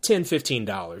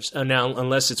 $10-15. Now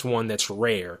unless it's one that's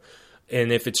rare. And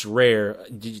if it's rare,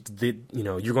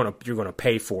 you're gonna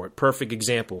pay for it. Perfect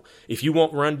example. If you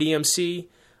won't run DMC,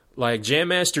 like Jam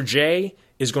Master Jay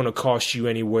is going to cost you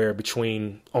anywhere on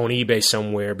eBay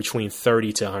somewhere between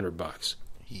 $30 to $100.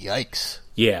 Yikes!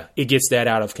 Yeah, it gets that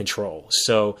out of control.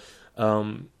 So,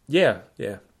 yeah.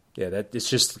 That it's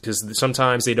just because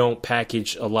sometimes they don't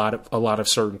package a lot of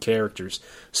certain characters.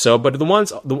 So, but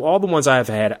all the ones I've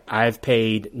had, I've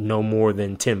paid no more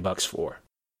than $10 for.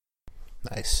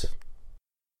 Nice.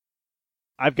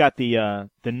 I've got the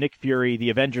Nick Fury,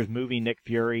 the Avengers movie Nick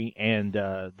Fury, and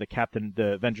the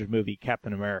Avengers movie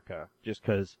Captain America. Just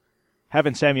because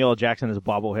having Samuel L. Jackson as a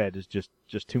bobblehead is just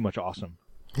too much awesome.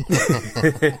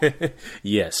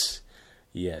 Yes.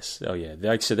 Oh yeah.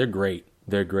 Like I said, they're great.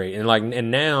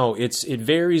 And now it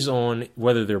varies on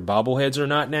whether they're bobbleheads or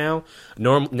not. Now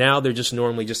they're just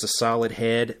normally just a solid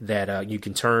head that you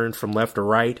can turn from left or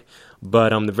right.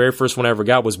 But the very first one I ever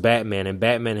got was Batman, and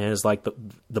Batman has like the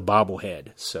bobblehead.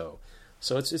 So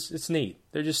it's neat.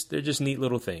 They're just neat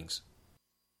little things.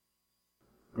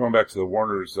 Going back to the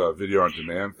Warner's video on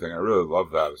demand thing, I really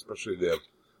love that. Especially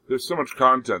there's so much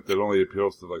content that only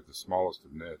appeals to like the smallest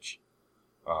of niche,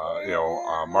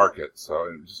 market. So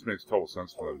it just makes total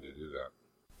sense for them to do that.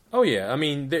 Oh yeah, I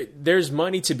mean there's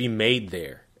money to be made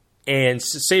there. And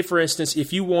say, for instance,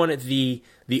 if you wanted the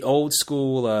old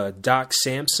school Doc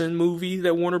Samson movie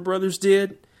that Warner Brothers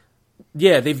did,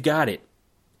 yeah, they've got it.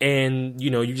 And,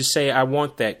 you just say, I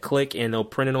want that, click, and they'll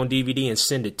print it on DVD and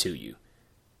send it to you.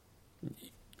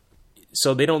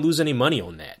 So they don't lose any money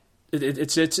on that.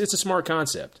 It's a smart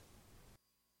concept.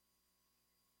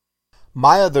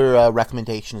 My other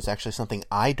recommendation is actually something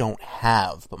I don't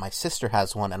have, but my sister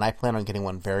has one, and I plan on getting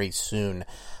one very soon.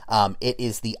 It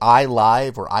is the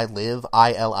iLive, or iLive,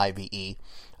 ILIVE,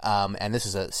 and this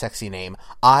is a sexy name,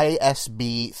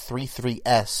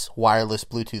 ISB33S wireless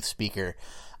Bluetooth speaker.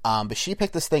 But she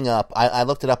picked this thing up. I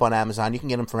looked it up on Amazon. You can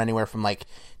get them for anywhere from like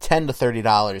 $10 to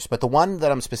 $30. But the one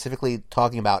that I'm specifically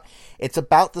talking about, it's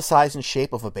about the size and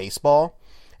shape of a baseball,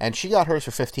 and she got hers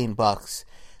for $15.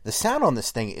 The sound on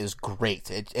this thing is great.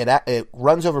 It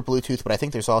runs over Bluetooth, but I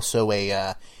think there's also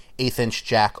a 1/8-inch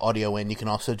jack audio in you can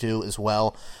also do as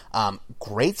well.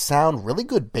 Great sound, really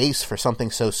good bass for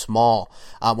something so small.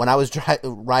 When I was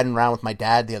riding around with my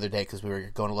dad the other day because we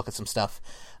were going to look at some stuff,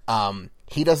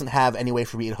 he doesn't have any way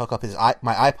for me to hook up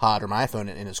my iPod or my iPhone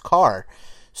in his car,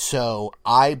 so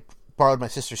I borrowed my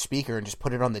sister's speaker and just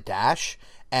put it on the dash,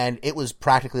 and it was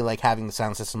practically like having the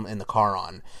sound system in the car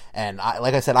on. And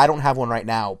like I said, I don't have one right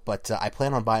now, but I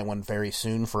plan on buying one very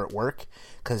soon for at work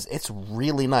because it's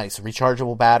really nice.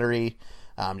 Rechargeable battery,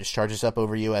 just charges up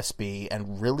over USB,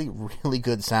 and really, really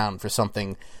good sound for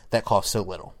something that costs so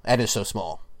little and is so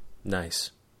small.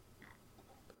 Nice.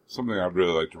 Something I'd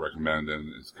really like to recommend,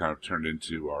 and it's kind of turned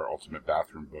into our ultimate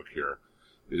bathroom book here,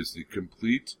 is the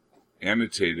complete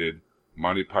annotated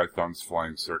Monty Python's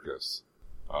Flying Circus.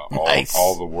 Nice.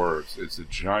 All the words. It's a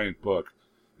giant book.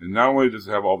 And not only does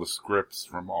it have all the scripts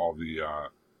from all the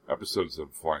episodes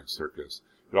of Flying Circus,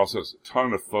 it also has a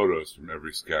ton of photos from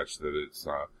every sketch that it's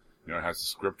it has a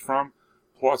script from.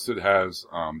 Plus it has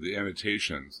the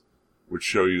annotations, which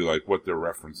show you like what they're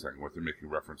referencing, what they're making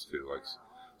reference to. Like,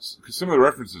 because some of the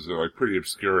references are like pretty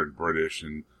obscure and British,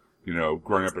 and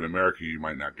growing up in America, you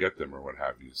might not get them or what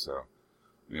have you. So,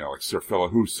 like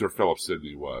who Sir Philip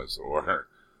Sidney was, or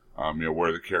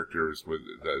where the characters with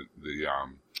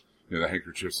the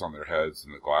handkerchiefs on their heads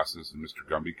and the glasses, and Mr.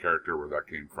 Gumby character, where that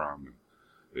came from. And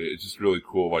it's just really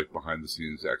cool, like behind the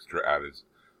scenes, extra added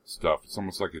stuff. It's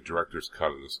almost like a director's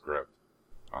cut of the script.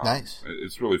 Nice.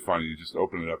 It's really fun. You just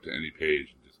open it up to any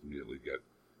page and just immediately get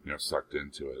sucked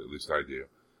into it. At least I do.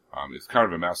 It's kind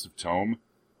of a massive tome,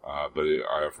 but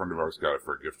a friend of ours got it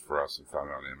for a gift for us and found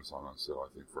it on Amazon on sale, I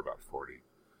think, for about $40.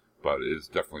 But it is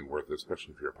definitely worth it,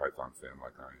 especially if you're a Python fan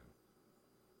like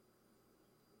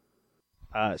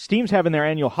I am. Steam's having their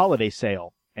annual holiday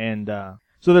sale, and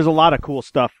so there's a lot of cool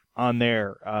stuff on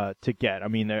there to get. I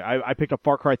mean, I picked up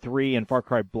Far Cry 3 and Far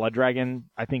Cry Blood Dragon,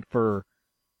 I think, for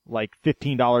like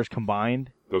 $15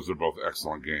 combined. Those are both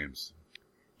excellent games.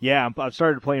 Yeah, I've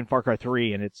started playing Far Cry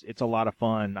 3, and it's a lot of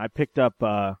fun. I picked up,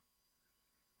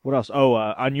 what else? Oh,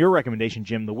 on your recommendation,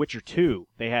 Jim, The Witcher 2,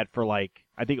 they had for like,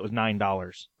 I think it was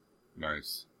 $9.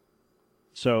 Nice.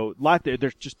 So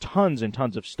there's just tons and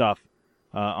tons of stuff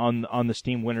on the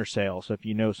Steam Winter Sale. So if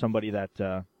you know somebody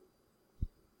that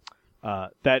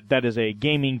is a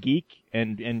gaming geek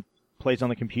and plays on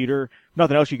the computer,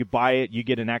 nothing else, you could buy it. You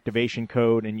get an activation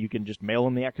code, and you can just mail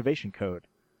them the activation code.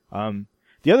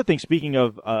 The other thing, speaking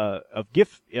of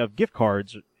gift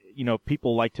cards,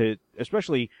 people like to,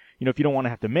 especially if you don't want to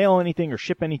have to mail anything or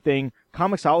ship anything,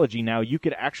 Comixology now, you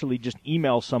could actually just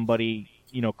email somebody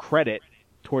credit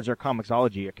towards their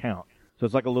Comixology account. So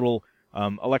it's like a little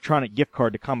electronic gift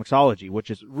card to Comixology, which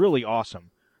is really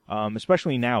awesome,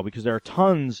 especially now because there are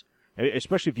tons,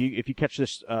 especially if you catch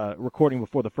this recording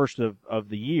before the first of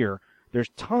the year, there's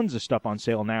tons of stuff on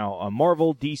sale now.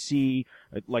 Marvel, DC,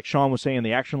 like Sean was saying,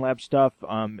 the Action Lab stuff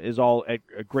is all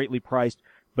greatly priced,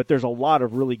 but there's a lot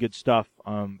of really good stuff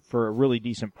for a really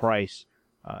decent price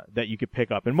that you could pick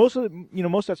up. And most of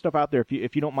that stuff out there,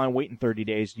 if you don't mind waiting 30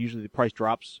 days, usually the price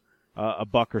drops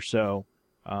 $1 or so.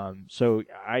 So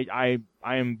I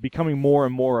am becoming more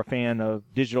and more a fan of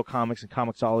digital comics and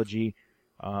Comixology.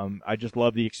 I just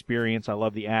love the experience. I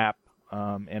love the app,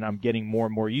 and I'm getting more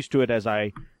and more used to it as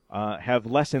I have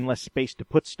less and less space to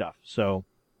put stuff. So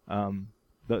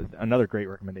another great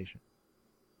recommendation.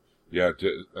 Yeah,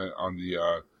 to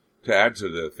add to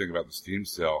the thing about the Steam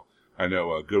sale, I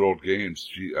know Good Old Games,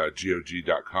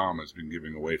 GOG.com, has been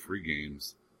giving away free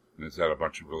games, and it's had a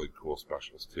bunch of really cool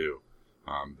specials too.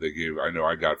 I know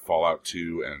I got Fallout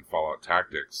 2 and Fallout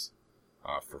Tactics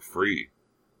for free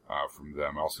from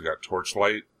them. I also got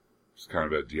Torchlight, which is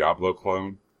kind of a Diablo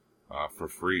clone, for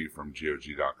free from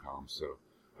GOG.com. So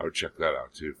I would check that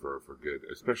out too for good,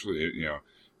 especially if you're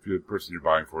the person you're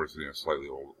buying for is slightly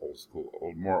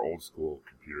more old school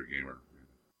computer gamer.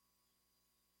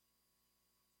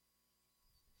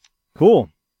 Cool.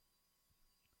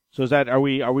 So are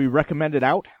we recommended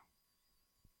out?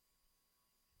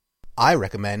 I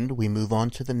recommend we move on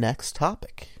to the next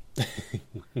topic.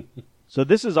 So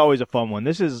this is always a fun one.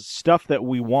 This is stuff that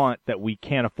we want that we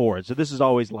can't afford. So this is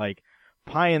always like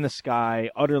pie in the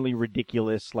sky, utterly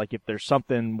ridiculous. Like if there's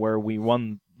something where we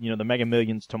won, the Mega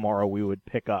Millions tomorrow, we would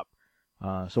pick up.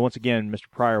 So once again, Mr.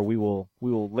 Pryor, we will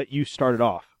let you start it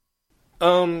off.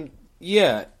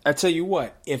 Yeah, I tell you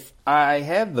what, if I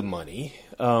had the money,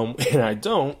 and I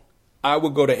don't, I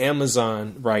would go to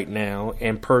Amazon right now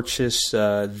and purchase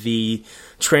the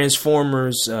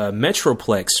Transformers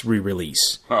Metroplex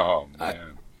re-release. Oh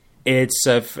man,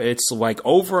 it's like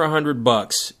over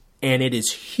 $100, and it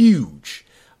is huge.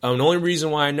 The only reason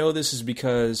why I know this is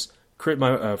because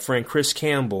my friend Chris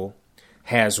Campbell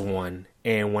has one,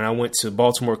 and when I went to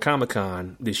Baltimore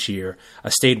Comic-Con this year, I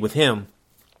stayed with him,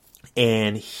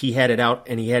 and he had it out,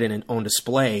 and he had it on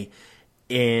display,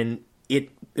 and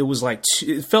it was like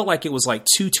it felt like it was like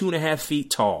 2.5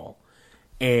 feet tall,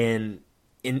 and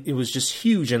and it was just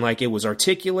huge, and like it was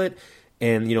articulate,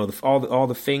 and you know all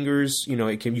the fingers, you know,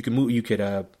 you could move, you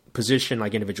could position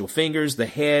like individual fingers. The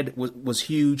head was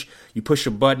huge. You push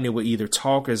a button, it would either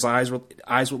talk or his eyes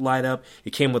would light up.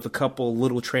 It came with a couple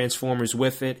little transformers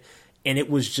with it, and it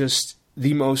was just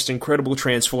the most incredible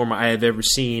transformer I have ever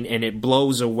seen, and it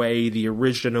blows away the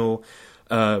original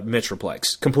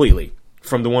Metroplex completely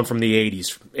from the one from the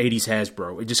 80s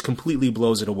Hasbro. It just completely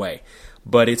blows it away.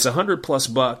 But it's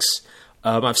 $100+.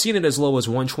 I've seen it as low as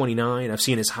 $129. I've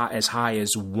seen it as high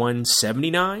as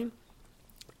 $179.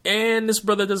 And this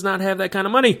brother does not have that kind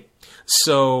of money.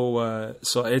 So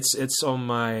it's on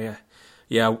my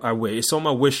it's on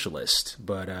my wish list,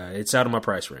 but it's out of my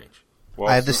price range. Well,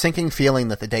 I have the sinking feeling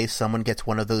that the day someone gets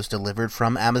one of those delivered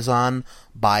from Amazon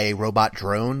by a robot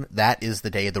drone, that is the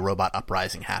day the robot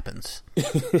uprising happens.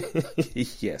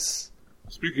 Yes.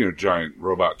 Speaking of giant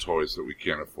robot toys that we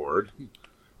can't afford,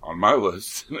 on my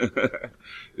list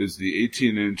is the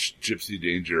 18-inch Gypsy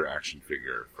Danger action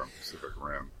figure from Pacific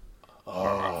Rim.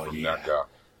 From NECA.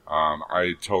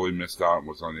 I totally missed out and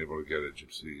was unable to get a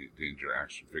Gypsy Danger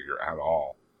action figure at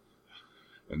all.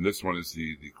 And this one is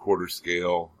the quarter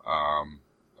scale,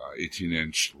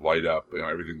 18-inch light up. You know,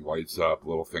 everything lights up,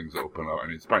 little things open up. I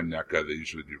mean, it's by NECA. They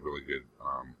usually do really good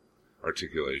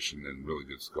articulation and really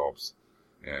good sculpts.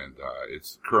 And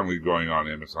it's currently going on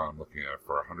Amazon. I'm looking at it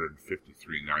for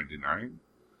 $153.99,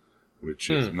 which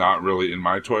is not really in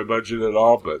my toy budget at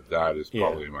all, but that is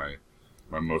probably my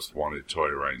most wanted toy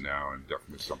right now, and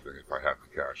definitely something, if I had the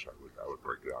cash, I would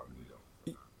break it out and need them.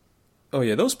 Oh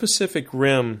yeah, those Pacific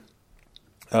Rim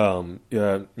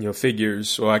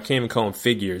figures, well, I can't even call them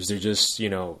figures. They're just,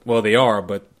 they are,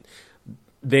 but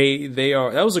they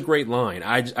are. That was a great line.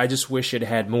 I just wish it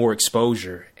had more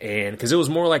exposure, and because it was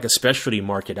more like a specialty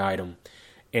market item,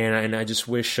 and I just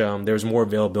wish there was more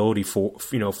availability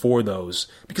for those,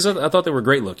 because I thought they were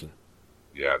great looking.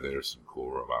 Yeah, there's some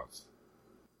cool robots.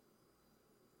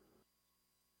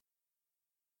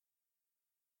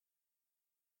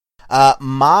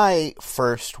 My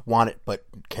first want it, but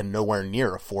can nowhere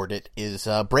near afford it, is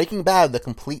Breaking Bad, the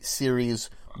complete series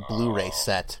Blu-ray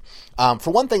set.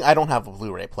 For one thing, I don't have a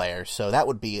Blu-ray player, so that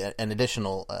would be an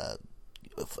additional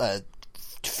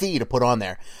fee to put on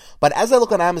there. But as I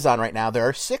look on Amazon right now, there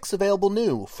are 6 available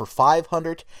new for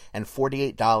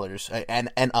 $548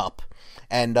 and up.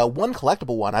 And one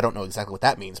collectible one, I don't know exactly what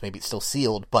that means, maybe it's still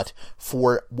sealed, but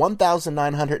for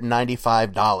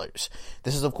 $1,995.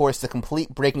 This is, of course, the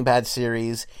complete Breaking Bad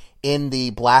series in the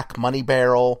black money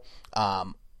barrel,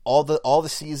 all the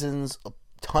seasons, a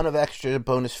ton of extra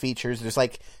bonus features. There's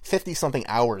like 50-something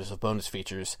hours of bonus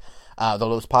features. The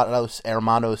Los Patos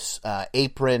Hermanos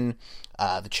apron,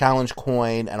 the challenge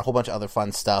coin, and a whole bunch of other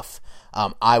fun stuff.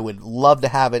 I would love to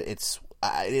have it. It's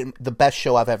the best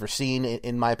show I've ever seen,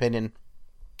 in my opinion.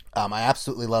 I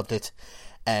absolutely loved it,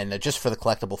 and just for the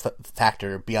collectible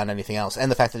factor beyond anything else, and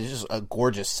the fact that it's just a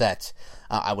gorgeous set,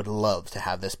 I would love to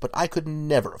have this, but I could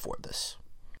never afford this.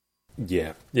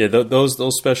 Yeah.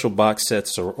 Those special box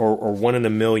sets are one in a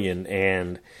million,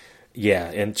 and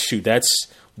shoot, that's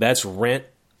rent,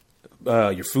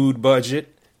 your food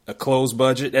budget, a clothes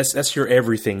budget. That's your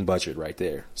everything budget right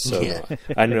there. So yeah.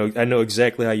 I know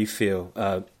exactly how you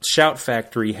feel. Shout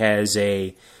Factory has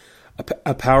a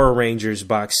Power Rangers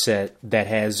box set that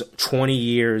has 20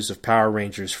 years of Power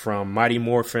Rangers from Mighty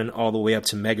Morphin all the way up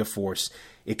to Megaforce.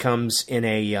 It comes in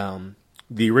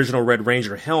the original Red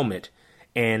Ranger helmet,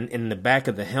 and in the back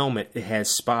of the helmet it has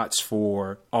spots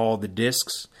for all the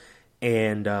discs,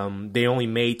 and they only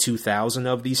made 2,000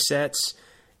 of these sets.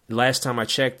 Last time I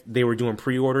checked, they were doing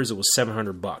pre-orders. It was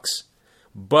 $700.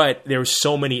 But there were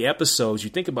so many episodes, you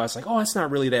think about it, it's like, oh, it's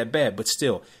not really that bad, but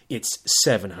still, it's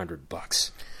 $700.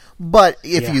 But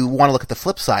if you want to look at the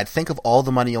flip side, think of all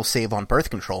the money you'll save on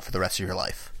birth control for the rest of your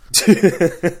life.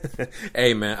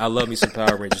 Hey, man, I love me some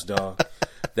Power Rangers, dog.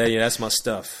 That's my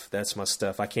stuff. That's my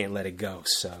stuff. I can't let it go.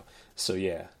 So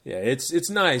yeah.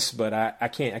 It's nice, but I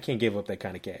can't give up that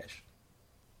kind of cash.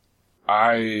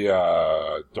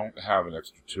 I don't have an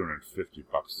extra $250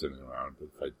 sitting around, but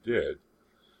if I did,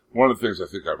 one of the things I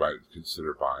think I might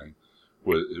consider buying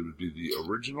would be the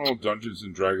original Dungeons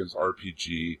and Dragons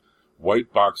RPG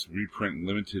white box reprint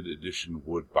limited edition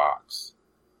wood box.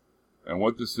 And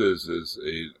what this is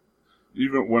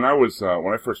even when I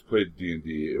first played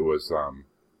D&D, it was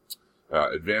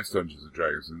Advanced Dungeons and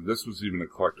Dragons, and this was even a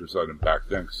collector's item back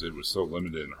then because it was so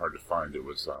limited and hard to find. It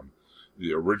was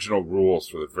the original rules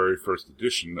for the very first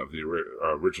edition of the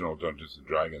original Dungeons and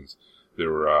Dragons. They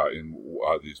were in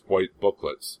these white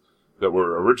booklets that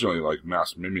were originally like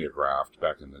mass mimeographed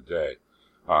back in the day.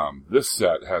 This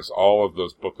set has all of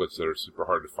those booklets that are super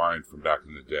hard to find from back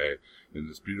in the day in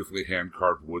this beautifully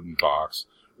hand-carved wooden box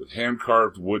with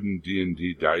hand-carved wooden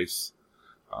D&D dice,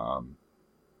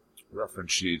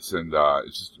 reference sheets, and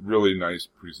it's just really nice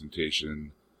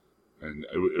presentation. And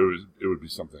it would be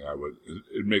something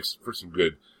it makes for some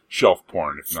good shelf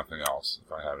porn, if nothing else,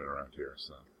 if I had it around here.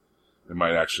 So it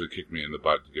might actually kick me in the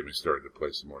butt to get me started to play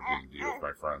some more D&D with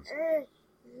my friends.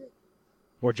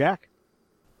 Or Jack.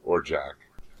 Or Jack.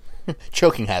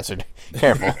 Choking hazard.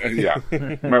 Careful. Yeah.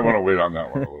 Might want to wait on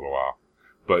that one a little while.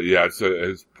 But yeah,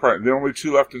 there are only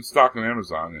 2 left in stock on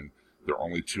Amazon, and they're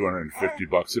only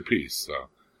 $250 a piece, so.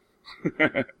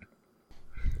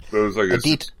 But it was like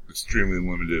extremely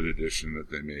limited edition that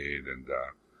they made, and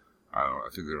I don't know, I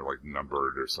think they're like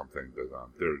numbered or something, but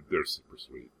they're super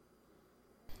sweet.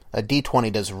 A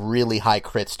D20 does really high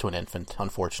crits to an infant,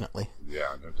 unfortunately.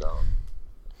 Yeah, no doubt.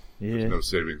 Yeah. There's no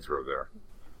saving throw there.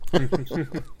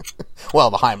 Well,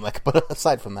 the Heimlich, but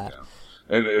aside from that. Yeah.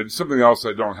 And something else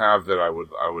I don't have that I would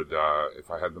if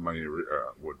I had the money,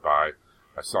 would buy.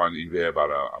 I saw on eBay about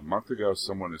a month ago,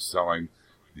 someone is selling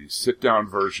the sit-down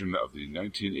version of the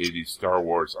 1980 Star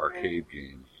Wars arcade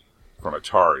game from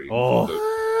Atari.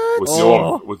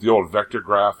 With the old vector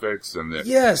graphics and the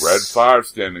Red 5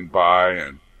 standing by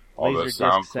and all the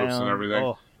sound clips and everything.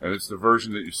 Oh. And it's the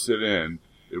version that you sit in.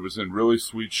 It was in really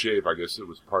sweet shape. I guess it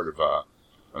was part of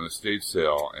an estate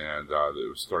sale, and it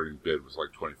was starting bid was like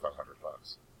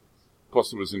 $2,500.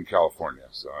 Plus, it was in California,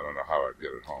 so I don't know how I'd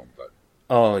get it home. But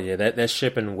oh yeah, that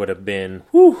shipping would have been.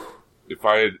 Whew. If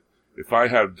I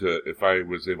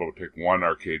was able to pick one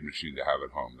arcade machine to have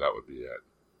at home, that would be it.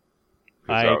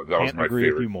 That was my agree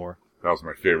favorite, with you more. That was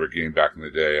my favorite game back in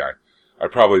the day. I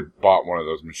probably bought one of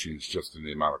those machines just in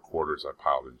the amount of quarters I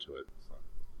piled into it.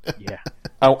 So. Yeah.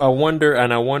 I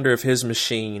wonder if his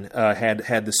machine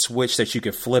had the switch that you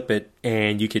could flip it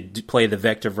and you could play the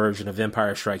vector version of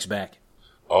Empire Strikes Back.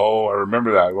 Oh, I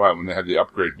remember that. When they had the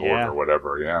upgrade board or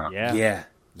whatever. Yeah.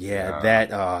 That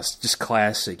it's just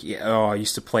classic. Yeah, I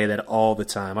used to play that all the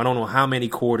time. I don't know how many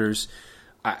quarters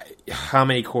I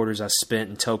spent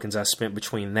and tokens I spent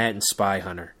between that and Spy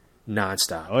Hunter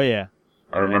nonstop. Oh yeah.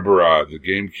 I remember the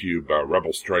GameCube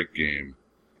Rebel Strike game.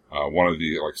 One of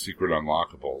the secret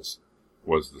unlockables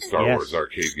was the Star Wars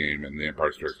arcade game and the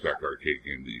Empire Strikes Back arcade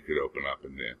game that you could open up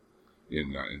in the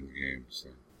game. So.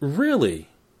 Really?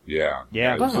 Yeah.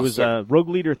 Yeah, it was Rogue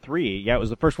Leader 3. Yeah, it was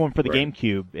the first one for the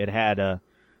GameCube. It had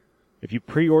if you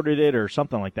pre-ordered it or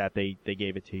something like that, they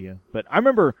gave it to you. But I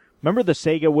remember the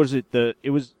Sega,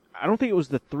 I don't think it was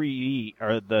the 3D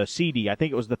or the CD. I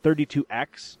think it was the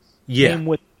 32X.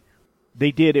 Yeah.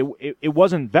 It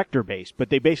wasn't vector based, but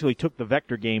they basically took the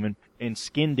vector game and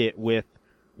skinned it with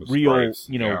real, sprites,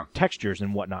 textures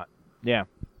and whatnot. Yeah.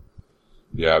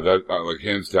 Yeah, that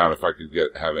hands down, if I could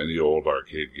have any old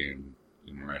arcade game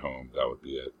in my home, that would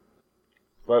be it.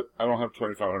 But I don't have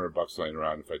 $2,500 laying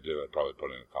around. If I did, I'd probably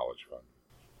put it in a college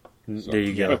fund. So, there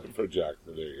you go. For Jack,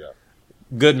 there you go.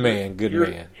 Good man, good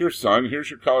man. Here, son, here's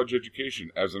your college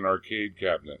education as an arcade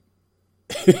cabinet.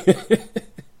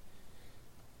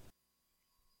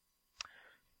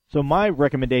 So my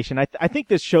recommendation, I think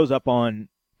this shows up on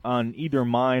either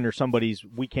mine or somebody's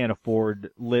We Can't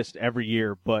Afford list every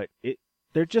year, but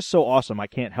they're just so awesome. I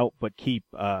can't help but keep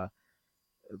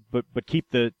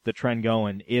keep the trend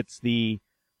going. It's the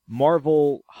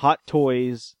Marvel Hot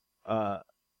Toys,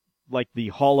 like the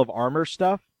Hall of Armor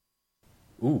stuff.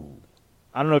 Ooh.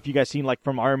 I don't know if you guys seen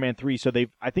from Iron Man 3. So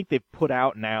I think they've put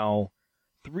out now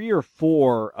 3 or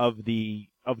 4 of the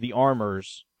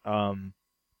armors from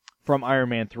Iron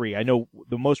Man 3. I know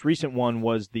the most recent one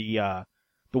was the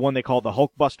one they call the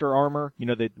Hulkbuster armor.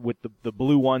 With the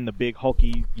blue one, the big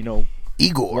hulky,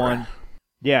 Igor one.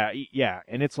 Yeah,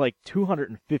 and it's like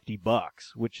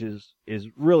 $250, which is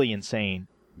really insane.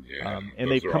 Yeah,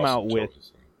 and they've come out with.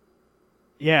 Choices.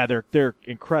 Yeah, they're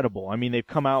incredible. I mean, they've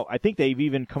come out. I think they've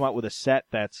even come out with a set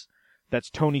that's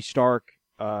Tony Stark,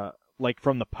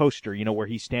 from the poster, where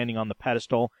he's standing on the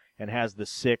pedestal and has the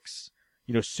 6,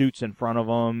 suits in front of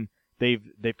him. They've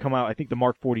come out. I think the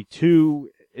Mark 42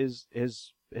 has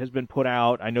been put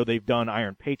out. I know they've done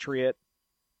Iron Patriot.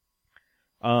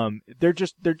 They're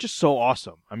just so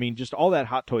awesome. I mean, just all that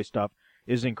Hot Toy stuff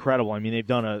is incredible. I mean, they've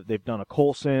done a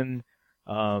Coulson.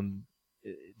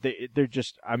 They're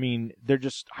just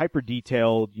hyper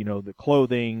detailed. The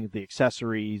clothing, the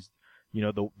accessories,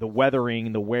 the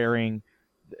weathering, the wearing.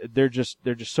 They're just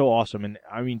so awesome. And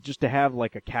I mean, just to have a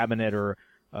cabinet or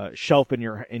shelf in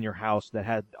your house that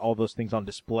had all those things on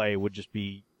display would just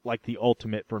be the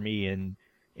ultimate for me in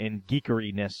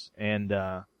geekeriness. And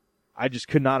I just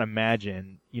could not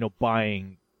imagine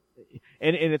buying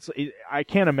and I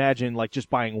can't imagine like just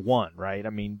buying one, right? I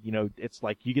mean, it's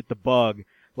like you get the bug.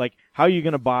 Like, how are you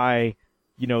going to buy,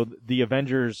 the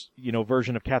Avengers,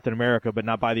 version of Captain America, but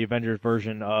not buy the Avengers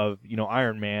version of,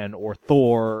 Iron Man or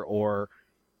Thor or,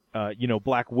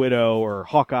 Black Widow or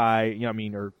Hawkeye, or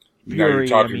Fury. Now you're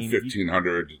talking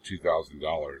 $1,500 to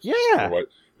 $2,000. Yeah.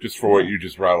 For what you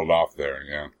just rattled off there,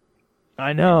 yeah.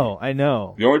 I know.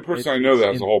 The only person I know that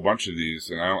has a whole bunch of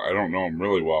these, and I don't know him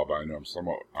really well, but I know him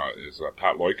somewhat, is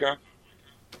Pat Loika.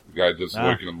 The guy does the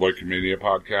Loikamania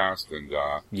podcast, and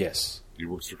yes, he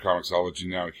works for Comixology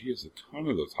now. He has a ton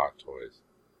of those hot toys.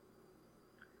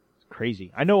 It's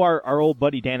crazy. I know our old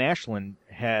buddy Dan Ashland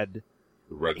had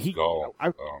the Red Skull.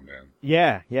 Oh man.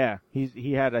 Yeah.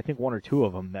 He had, I think, one or two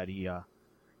of them that he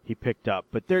picked up,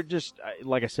 but they're just,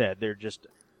 like I said, they're just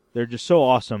so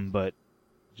awesome, but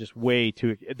just way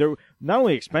too. They're not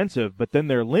only expensive, but then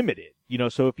they're limited.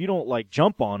 So if you don't like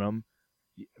jump on them,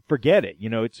 forget it.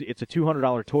 It's a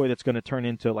 $200 toy that's going to turn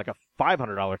into like a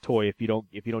 $500 toy if you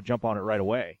don't jump on it right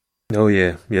away. Oh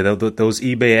yeah. Those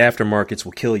eBay aftermarkets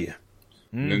will kill you.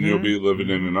 And then you'll be living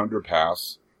in an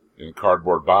underpass in a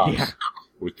cardboard box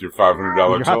with your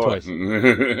 $500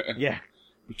 toy. Yeah.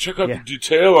 But check out the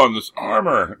detail on this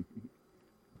armor.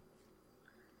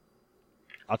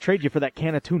 I'll trade you for that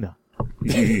can of tuna.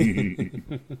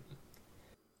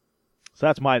 So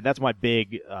that's my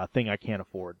big thing I can't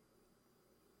afford.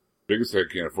 Biggest thing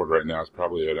I can't afford right now is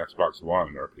probably an Xbox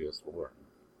One or a PS4.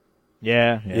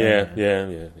 Yeah.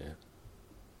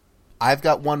 I've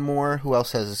got one more. Who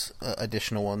else has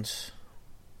additional ones?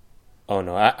 Oh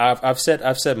no, I've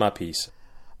said my piece.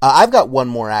 I've got one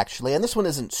more actually, and this one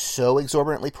isn't so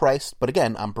exorbitantly priced, but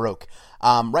again, I'm broke.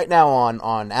 Right now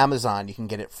on Amazon, you can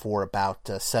get it for about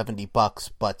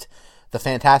 $70, but the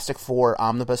Fantastic Four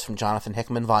Omnibus from Jonathan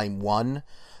Hickman, Volume 1,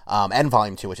 and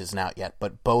Volume 2, which isn't out yet,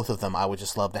 but both of them I would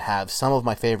just love to have. Some of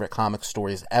my favorite comic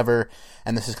stories ever,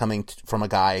 and this is coming from a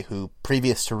guy who,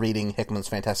 previous to reading Hickman's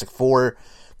Fantastic Four,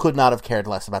 could not have cared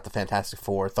less about the Fantastic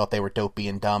Four, thought they were dopey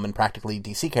and dumb and practically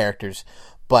DC characters,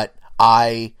 but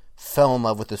I fell in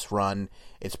love with this run.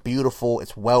 It's beautiful,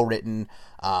 it's well written.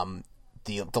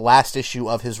 The last issue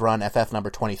of his run, FF number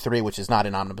 23, which is not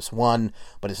an Omnibus 1,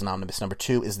 but is an Omnibus number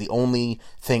 2, is the only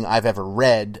thing I've ever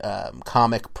read,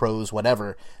 comic, prose,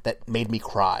 whatever, that made me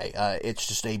cry. It's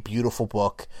just a beautiful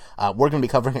book. We're going to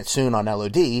be covering it soon on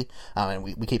LOD, and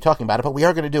we keep talking about it, but we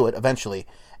are going to do it eventually.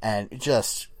 And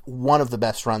just one of the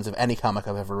best runs of any comic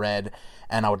I've ever read,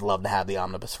 and I would love to have the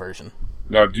Omnibus version.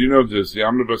 Now, do you know, does the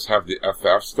Omnibus have the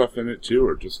FF stuff in it too,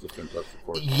 or just the Fantastic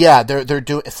Four? Yeah, they're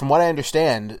doing. From what I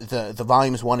understand, the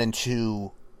volumes 1 and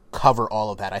 2 cover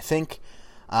all of that. I think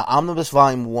Omnibus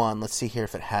Volume 1. Let's see here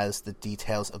if it has the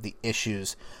details of the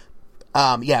issues.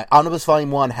 Omnibus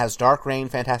Volume 1 has Dark Reign,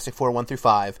 Fantastic Four 1 through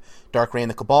 5, Dark Reign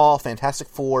the Cabal, Fantastic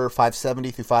Four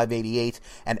 570 through 588,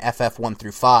 and FF 1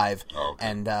 through 5. Oh, okay.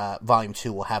 And Volume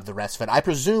 2 will have the rest of it. I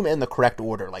presume in the correct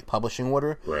order, like publishing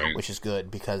order, right, which is good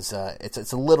because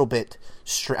it's a little bit.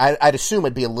 I'd assume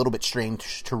it'd be a little bit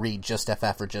strange to read just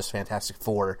FF or just Fantastic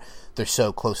Four. They're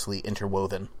so closely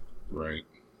interwoven. Right.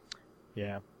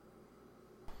 Yeah.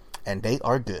 And they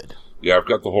are good. Yeah, I've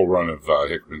got the whole run of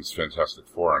Hickman's Fantastic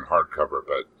Four on hardcover,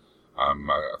 but I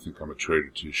think I'm a trade or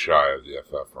two shy of the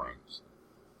FF runs.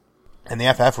 And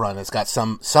the FF run has got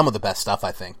some of the best stuff,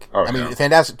 I think. Oh, I mean,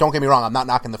 Fantastic. Don't get me wrong, I'm not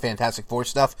knocking the Fantastic Four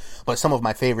stuff, but some of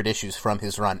my favorite issues from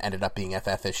his run ended up being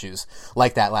FF issues,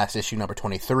 like that last issue, number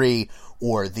 23,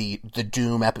 or the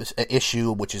Doom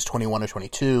issue, which is 21 or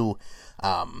 22.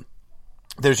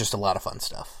 There's just a lot of fun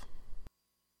stuff.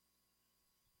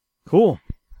 Cool.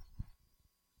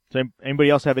 Does anybody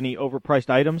else have any overpriced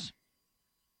items?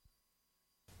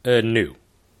 No.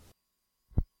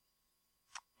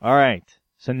 All right.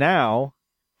 So now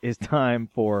is time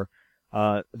for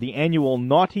the annual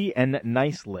Naughty and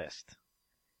Nice list.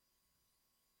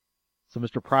 So,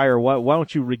 Mr. Pryor, why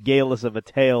don't you regale us of a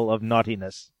tale of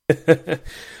naughtiness?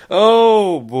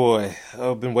 Oh, boy.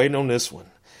 I've been waiting on this one.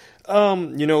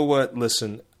 You know what?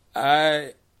 Listen,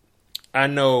 I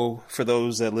know for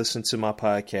those that listen to my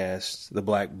podcast, The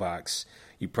Black Box,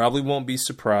 you probably won't be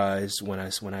surprised when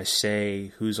I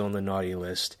say who's on the naughty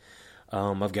list.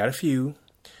 I've got a few,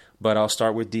 but I'll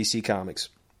start with DC Comics.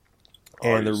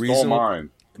 And the reason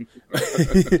mine.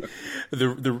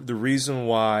 the reason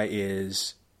why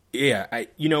is, you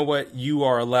know what? You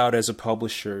are allowed as a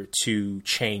publisher to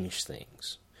change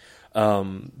things.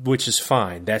 Which is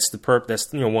fine. That's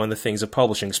that's one of the things of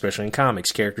publishing, especially in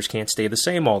comics. Characters can't stay the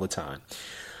same all the time.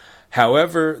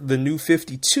 However, the New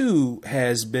 52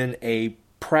 has been a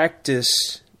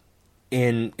practice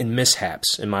in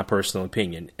mishaps, in my personal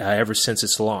opinion, ever since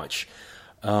its launch.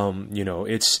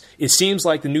 It seems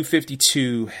like the New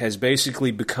 52 has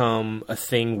basically become a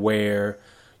thing where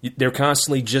they're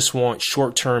constantly just want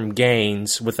short-term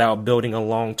gains without building a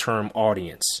long-term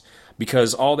audience.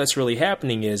 Because all that's really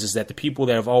happening is that the people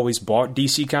that have always bought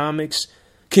DC Comics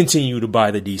continue to buy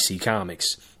the DC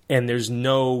Comics. And there's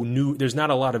not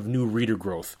a lot of new reader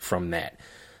growth from that.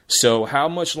 So how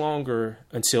much longer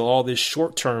until all this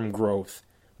short-term growth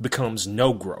becomes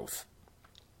no growth?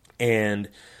 And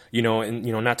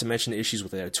not to mention the issues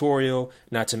with the editorial,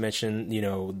 not to mention,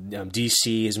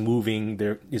 DC is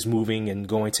moving and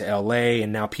going to LA,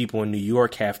 and now people in New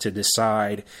York have to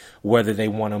decide whether they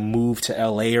want to move to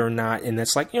LA or not. And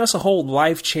that's it's a whole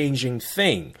life-changing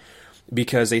thing,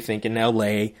 because they think in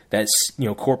LA that's,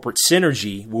 corporate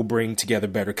synergy will bring together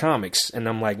better comics. And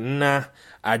I'm like, nah,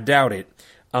 I doubt it.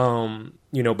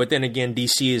 But then again,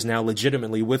 DC is now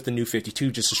legitimately, with the New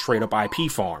 52, just a straight up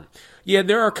IP farm. Yeah,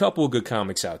 there are a couple of good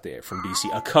comics out there from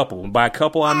DC. A couple. By a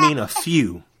couple, I mean a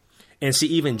few. And see,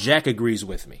 even Jack agrees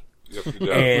with me. Yes, he does.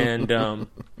 And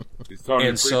he's telling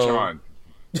you, preach on.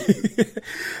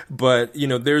 But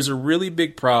there's a really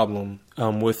big problem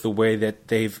with the way that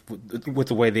they've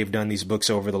done these books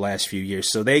over the last few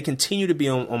years. So they continue to be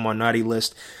on my naughty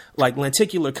list, like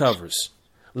lenticular covers.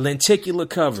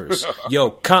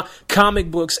 Yo, comic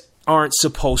books aren't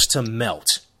supposed to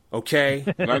melt. Okay.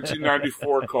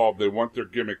 1994 called. They want their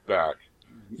gimmick back.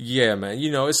 Yeah, man.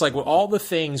 It's like with all the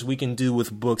things we can do with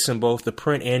books in both the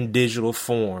print and digital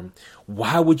form,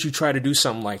 why would you try to do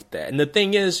something like that? And the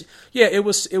thing is, yeah, it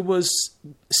was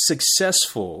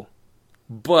successful,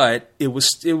 but it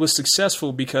was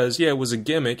successful because it was a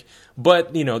gimmick.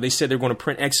 But they said they're going to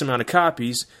print X amount of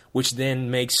copies, which then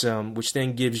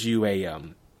gives you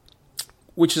a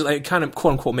which is like kind of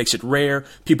quote unquote makes it rare.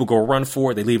 People go run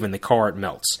for it. They leave it in the car. It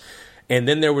melts. And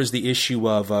then there was the issue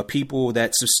of people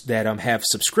that have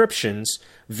subscriptions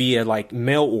via like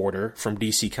mail order from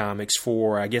DC Comics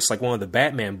for, I guess, like one of the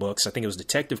Batman books. I think it was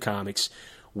Detective Comics,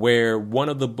 where one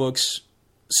of the books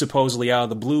supposedly out of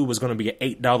the blue was going to be an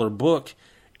 $8 book.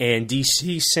 And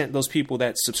DC sent those people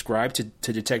that subscribe to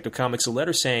Detective Comics a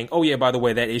letter saying, oh, yeah, by the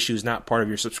way, that issue is not part of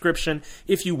your subscription.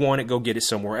 If you want it, go get it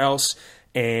somewhere else.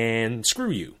 And screw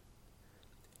you.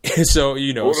 So,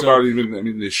 What about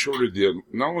even, they shorted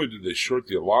not only did they short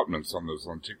the allotments on those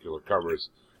lenticular covers,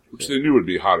 which they knew would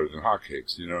be hotter than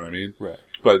hotcakes, you know what I mean? Right.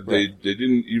 But they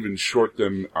didn't even short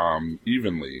them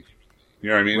evenly. You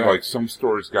know what I mean? Right. Like some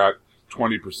stores got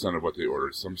 20% of what they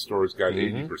ordered. Some stores got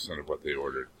 80% of what they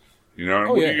ordered. And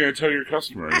what are you going to tell your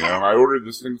customer? I ordered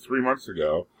this thing 3 months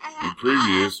ago in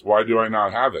previews. Why do I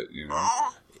not have it?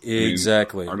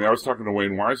 Exactly. I was talking to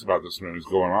Wayne Weiss about this when it was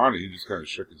going on. And he just kind of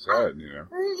shook his head.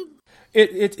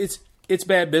 It's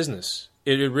bad business.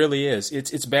 It really is.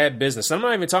 It's bad business. I'm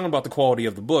not even talking about the quality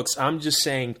of the books. I'm just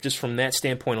saying, just from that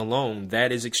standpoint alone,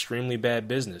 that is extremely bad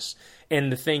business.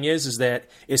 And the thing is that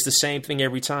it's the same thing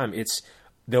every time.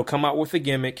 They'll come out with a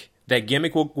gimmick. That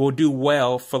gimmick will do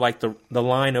well for like the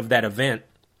line of that event,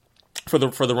 for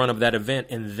the run of that event,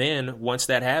 and then once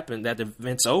that happened, that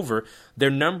event's over, their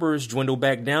numbers dwindle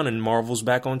back down, and Marvel's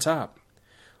back on top.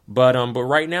 But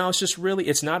right now,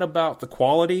 it's not about the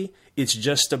quality. It's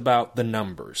just about the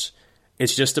numbers.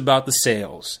 It's just about the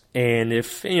sales. And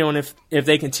if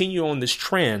they continue on this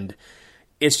trend,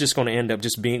 it's just going to end up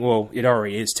just being, well, it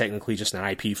already is technically just an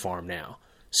IP farm now.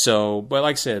 So, but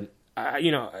like I said,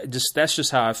 that's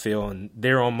just how I feel, and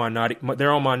they're on my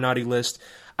naughty list.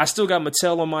 I still got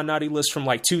Mattel on my naughty list from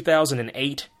like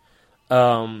 2008,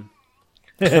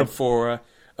 for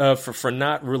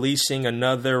not releasing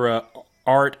another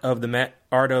Art of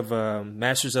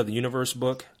Masters of the Universe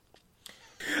book.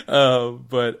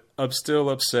 But I'm still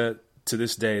upset to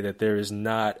this day that there is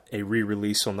not a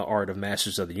re-release on the Art of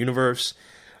Masters of the Universe.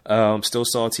 I'm still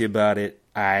salty about it.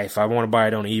 If I want to buy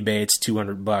it on eBay, it's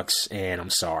 $200, and I'm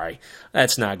sorry,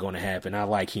 that's not going to happen. I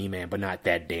like He-Man, but not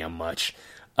that damn much.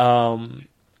 But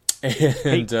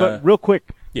real quick,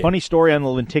 funny story on the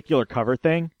lenticular cover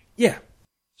thing. Yeah.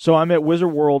 So I'm at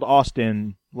Wizard World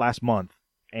Austin last month,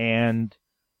 and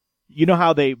you know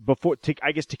how they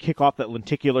to kick off that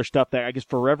lenticular stuff, that I guess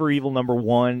Forever Evil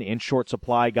 #1 in short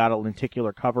supply got a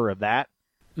lenticular cover of that.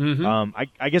 Mm-hmm.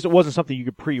 I guess it wasn't something you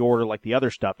could pre-order like the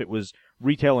other stuff. It was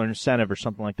retailer incentive or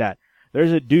something like that.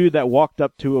 There's a dude that walked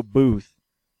up to a booth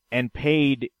and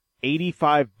paid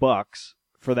 $85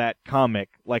 for that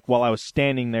comic, like while I was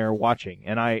standing there watching.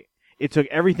 And it took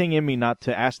everything in me not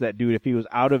to ask that dude if he was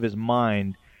out of his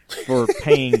mind for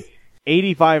paying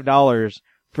 $85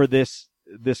 for this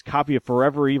copy of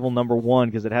Forever Evil #1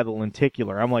 because it had the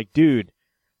lenticular. I'm like, dude,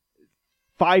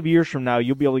 5 years from now,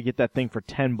 you'll be able to get that thing for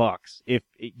 $10 if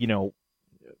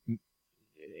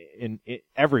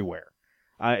everywhere.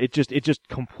 It just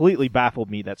completely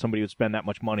baffled me that somebody would spend that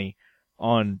much money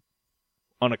on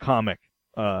a comic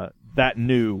that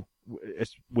new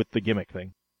with the gimmick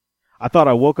thing. I thought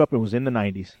I woke up and was in the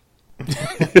 90s.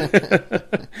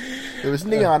 There was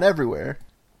neon everywhere.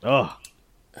 Ugh.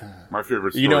 My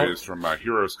favorite story is from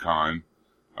Heroes Con.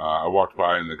 I walked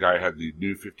by and the guy had the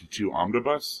New 52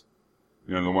 Omnibus.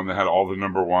 You know, the one that had all the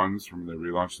number ones from the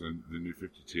relaunch of the New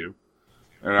 52.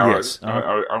 And I was,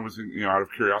 you know, out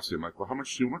of curiosity, I'm like, well, how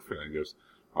much do you want for that? He goes,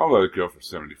 I'll let it go for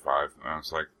 75. And I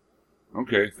was like,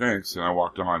 okay, thanks. And I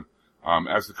walked on.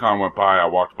 As the con went by,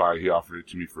 he offered it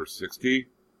to me for 60.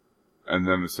 And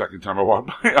then the second time I walked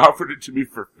by, he offered it to me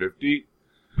for 50.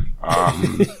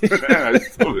 And I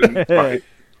still didn't buy it.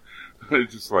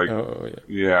 It's just like, I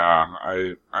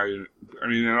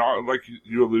mean, and all, like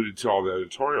you alluded to all the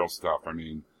editorial stuff. I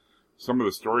mean, some of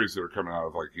the stories that are coming out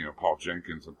of, like, you know, Paul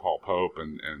Jenkins and Paul Pope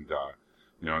and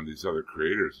you know, and these other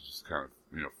creators is just kind of,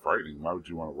 you know, frightening. Why would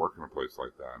you want to work in a place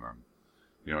like that? And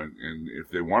you know, and if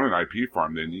they want an IP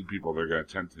farm, they need people that are going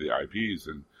to tend to the IPs,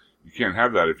 and you can't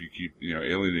have that if you keep, you know,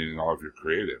 alienating all of your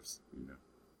creatives. You know?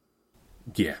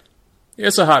 Yeah,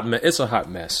 it's a hot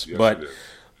mess. Yes,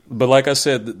 But like I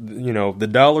said, you know, the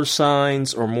dollar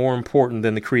signs are more important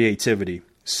than the creativity.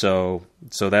 So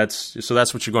that's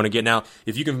what you're going to get. Now,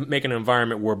 if you can make an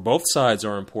environment where both sides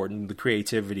are important, the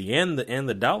creativity and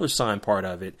the dollar sign part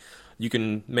of it, you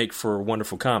can make for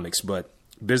wonderful comics. But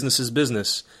business is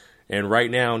business, and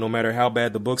right now, no matter how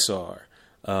bad the books are,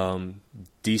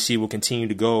 DC will continue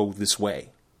to go this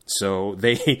way. So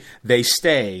they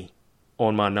stay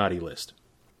on my naughty list.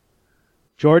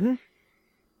 Jordan?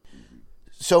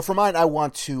 So for mine, I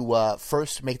want to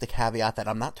first make the caveat that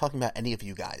I'm not talking about any of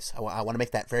you guys. I want to make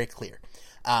that very clear.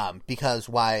 Because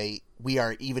why we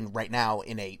are even right now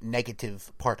in a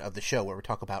negative part of the show where we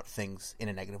talk about things in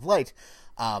a negative light,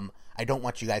 I don't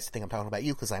want you guys to think I'm talking about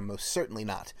you, because I'm most certainly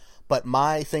not. But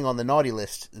my thing on the naughty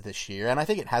list this year, and I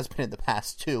think it has been in the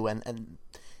past too, and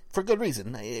for good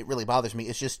reason, it really bothers me,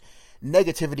 is just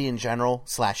negativity in general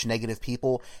 / negative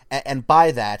people. And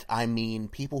by that, I mean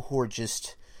people who are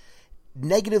just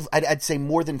negative, I'd say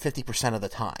more than 50% of the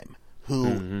time,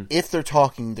 who, if they're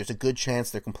talking, there's a good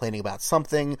chance they're complaining about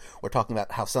something, or talking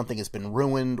about how something has been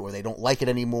ruined, or they don't like it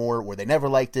anymore, or they never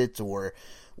liked it, or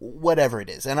whatever it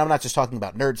is. And I'm not just talking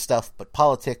about nerd stuff, but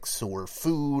politics, or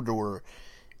food, or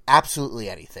absolutely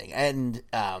anything. And,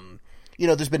 you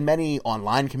know, there's been many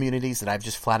online communities that I've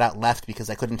just flat out left because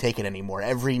I couldn't take it anymore.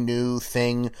 Every new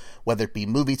thing, whether it be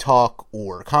movie talk,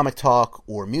 or comic talk,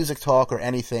 or music talk, or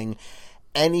anything,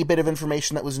 any bit of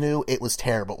information that was new, it was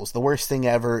terrible. It was the worst thing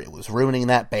ever. It was ruining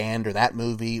that band or that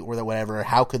movie or whatever.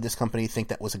 How could this company think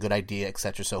that was a good idea,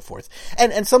 etc., so forth.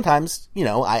 And sometimes, you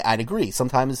know, I'd agree.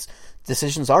 Sometimes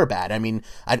decisions are bad. I mean,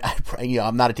 you know,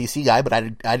 I'm not a DC guy, but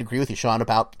I'd agree with you, Sean,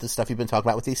 about the stuff you've been talking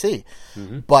about with DC.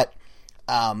 But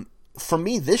for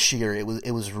me this year,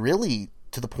 it was really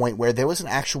to the point where there was an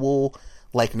actual,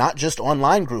 like, not just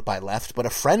online group I left, but a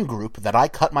friend group that I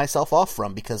cut myself off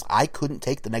from because I couldn't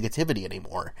take the negativity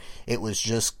anymore. It was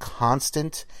just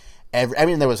constant. I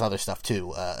mean, there was other stuff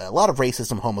too. A lot of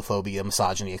racism, homophobia,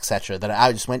 misogyny, etc. that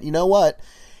I just went, you know what?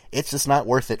 It's just not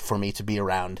worth it for me to be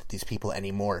around these people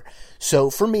anymore. So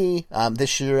for me,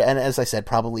 this year, and as I said,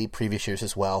 probably previous years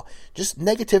as well, just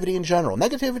negativity in general.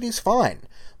 Negativity is fine,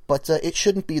 but it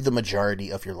shouldn't be the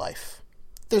majority of your life.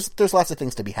 There's lots of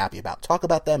things to be happy about. Talk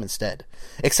about them instead.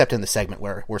 Except in the segment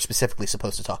where we're specifically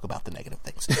supposed to talk about the negative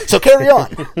things. So carry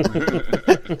on.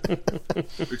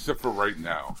 Except for right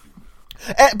now.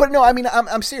 But no, I mean,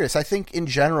 I'm serious. I think in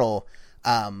general,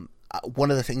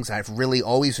 one of the things I've really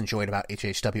always enjoyed about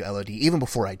HHW LOD, even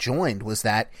before I joined, was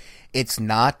that it's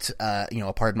not, you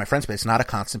know, pardon my French, but it's not a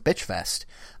constant bitch fest.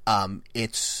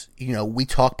 It's, you know, we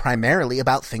talk primarily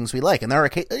about things we like. And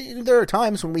there are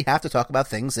times when we have to talk about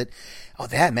things that, oh,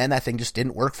 that thing just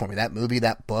didn't work for me. That movie,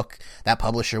 that book, that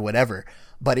publisher, whatever.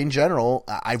 But in general,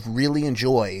 I really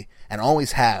enjoy, and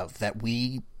always have, that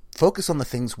we focus on the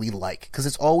things we like. Because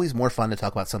it's always more fun to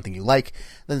talk about something you like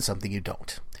than something you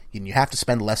don't. And you have to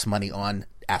spend less money on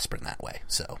aspirin that way.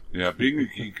 So yeah, being a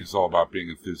geek is all about being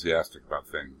enthusiastic about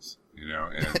things, you know.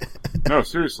 And no,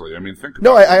 seriously, I mean, think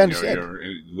about it. I understand. You're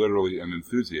literally an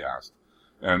enthusiast,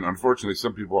 and unfortunately,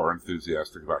 some people are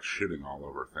enthusiastic about shitting all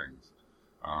over things.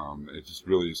 It just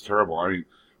really is terrible. I mean,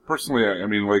 personally, I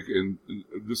mean, like,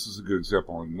 this is a good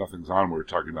example, and nothing's on. We were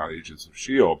talking about Agents of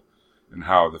S.H.I.E.L.D. and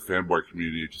how the fanboy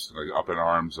community just like up in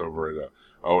arms over it.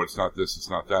 Oh, it's not this, it's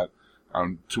not that.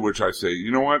 To which I say,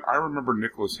 you know what? I remember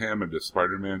Nicholas Hammond as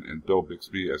Spider-Man and Bill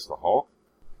Bixby as the Hulk.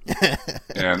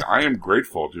 And I am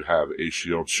grateful to have a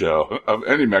S.H.I.E.L.D. show of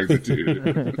any magnitude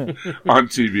on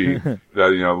TV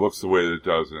that, looks the way that it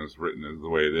does and is written the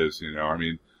way it is, I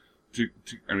mean,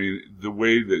 the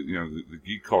way that, the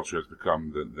geek culture has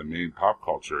become the main pop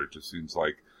culture, it just seems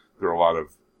like there are a lot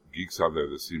of geeks out there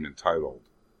that seem entitled,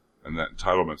 and that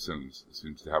entitlement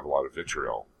seems to have a lot of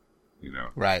vitriol.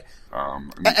 Right.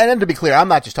 And then to be clear, I'm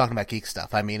not just talking about geek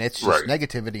stuff. I mean, it's just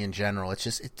negativity in general.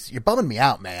 You're bumming me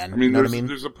out, man. I mean,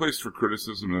 there's a place for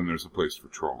criticism and there's a place for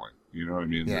trolling. You know what I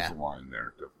mean? Yeah. There's a line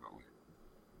there, definitely.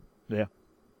 Yeah.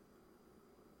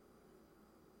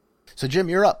 So, Jim,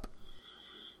 you're up.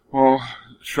 Well,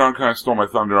 Sean kind of stole my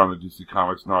thunder on the DC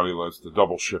Comics naughty list. The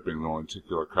double shipping, the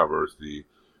lenticular covers, the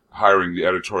hiring the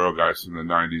editorial guys from the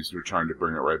 90s who are trying to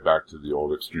bring it right back to the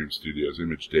old Extreme Studios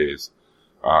Image days.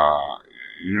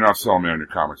 You're not selling me on your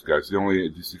comics, guys. The only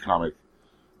DC comic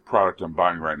product I'm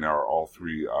buying right now are all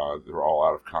three, they're all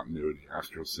out of continuity.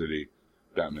 Astro City,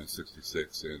 Batman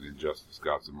 66, and Injustice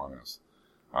Gods Among Us.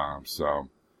 So,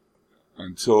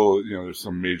 until, there's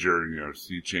some major,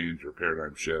 sea change or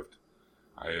paradigm shift,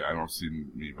 I don't see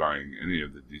me buying any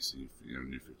of the DC,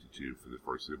 New 52 for the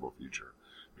foreseeable future.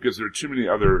 Because there are too many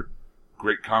other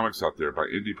great comics out there by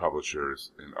indie publishers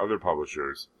and other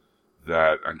publishers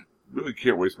that I really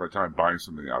can't waste my time buying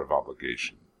something out of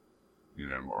obligation,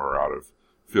 or out of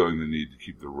feeling the need to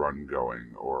keep the run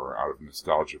going, or out of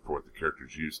nostalgia for what the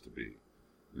characters used to be.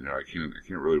 I can't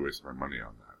really waste my money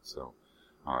on that. So,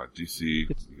 DC,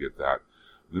 you get that.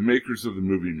 The makers of the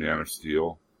movie Man of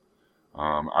Steel.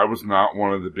 I was not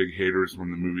one of the big haters when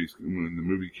the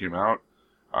movie came out.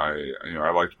 I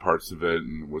liked parts of it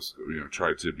and was,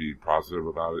 tried to be positive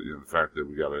about it. The fact that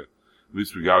we got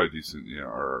a decent,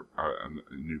 or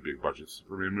a new big budget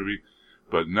Superman movie.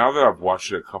 But now that I've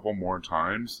watched it a couple more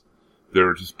times, there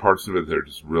are just parts of it that are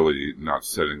just really not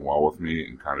sitting well with me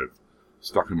and kind of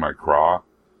stuck in my craw.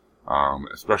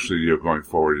 Especially, going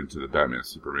forward into the Batman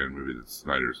Superman movie that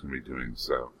Snyder's going to be doing.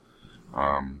 So,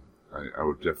 I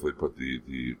would definitely put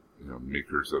the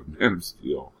makers of Man of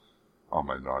Steel on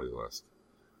my naughty list.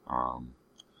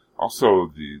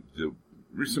 Also, the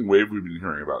recent wave we've been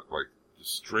hearing about, like,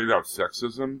 straight out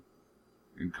sexism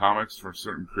in comics from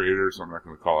certain creators. I'm not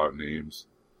going to call out names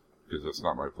because that's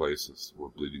not my place. It's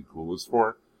what Bleeding Cool is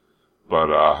for. But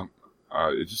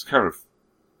it just kind of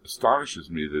astonishes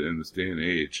me that in this day and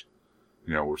age,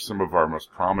 where some of our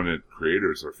most prominent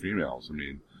creators are females. I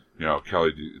mean,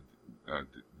 Kelly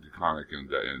DeConnick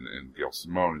and Gail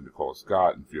Simone and Nicola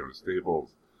Scott and Fiona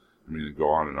Staples. I mean, and go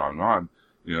on and on and on.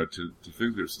 To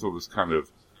think there's still this kind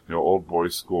of old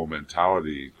boys school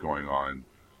mentality going on,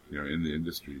 in the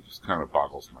industry just kind of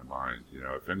boggles my mind.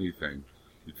 If anything,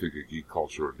 you'd think a geek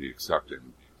culture would be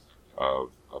accepting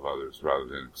of others rather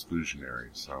than exclusionary.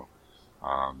 So,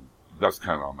 that's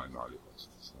kind of on my naughty list.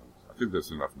 So, I think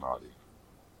that's enough naughty.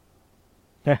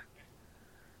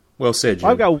 Well said, Jim.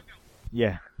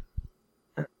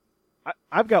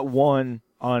 I've got one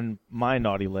on my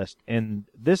naughty list, and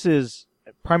this is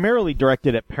primarily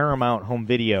directed at Paramount Home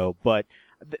Video, but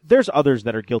there's others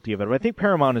that are guilty of it. But I think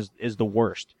Paramount is the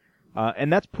worst,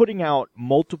 and that's putting out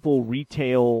multiple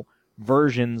retail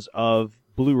versions of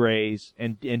Blu-rays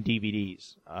and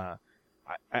DVDs.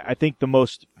 I think the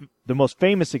most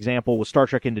famous example was Star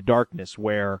Trek Into Darkness,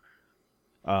 where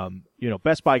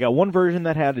Best Buy got one version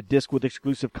that had a disc with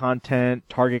exclusive content,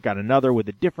 Target got another with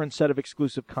a different set of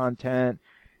exclusive content,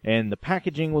 and the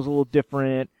packaging was a little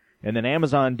different. And then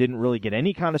Amazon didn't really get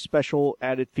any kind of special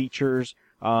added features.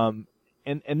 And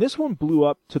this one blew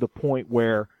up to the point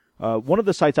where, one of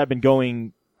the sites I've been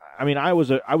going, I was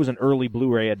an early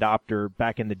Blu-ray adopter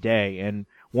back in the day, and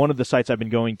one of the sites I've been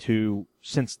going to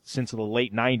since the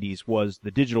late 90s was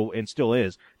the digital, and still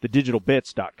is, the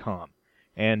digitalbits.com.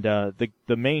 And, the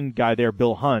main guy there,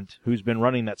 Bill Hunt, who's been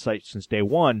running that site since day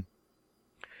one,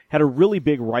 had a really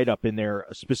big write-up in there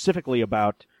specifically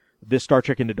about this Star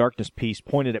Trek Into Darkness piece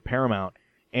pointed at Paramount,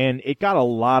 and it got a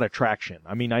lot of traction.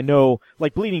 I know,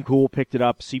 like, Bleeding Cool picked it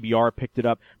up, CBR picked it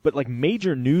up, but, like,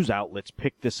 major news outlets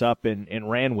picked this up and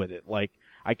ran with it. Like,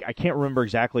 I can't remember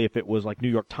exactly if it was, like, New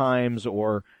York Times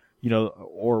or,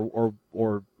 or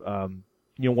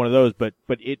one of those, but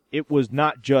it was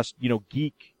not just,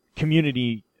 geek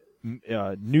community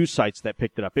news sites that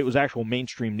picked it up. It was actual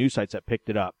mainstream news sites that picked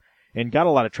it up and got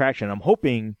a lot of traction. I'm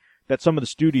hoping that some of the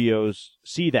studios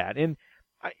see that. And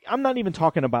I'm not even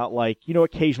talking about, like,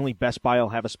 occasionally Best Buy will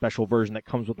have a special version that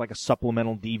comes with, like, a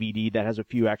supplemental DVD that has a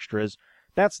few extras.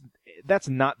 That's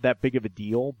not that big of a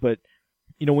deal. But,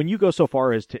 when you go so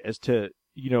far as to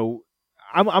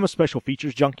I'm a special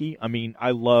features junkie.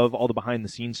 I love all the behind the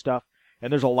scenes stuff.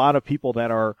 And there's a lot of people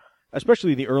that are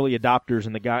especially the early adopters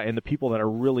and the people that are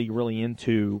really, really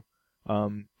into,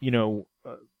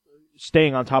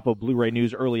 staying on top of Blu-ray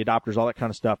news, early adopters, all that kind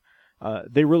of stuff.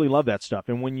 They really love that stuff.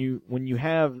 And when you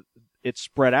have it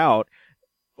spread out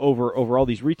over all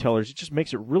these retailers, it just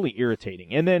makes it really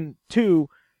irritating. And then two,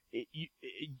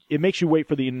 it makes you wait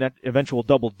for the eventual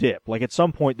double dip. Like at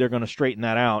some point they're going to straighten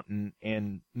that out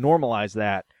and normalize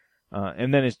that.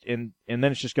 And then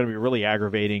it's just going to be really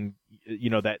aggravating,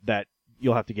 that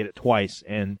you'll have to get it twice.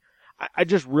 And I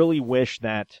just really wish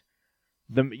that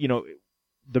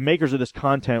the makers of this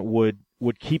content would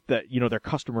keep that, their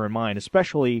customer in mind,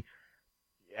 especially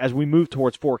as we move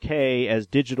towards 4K, as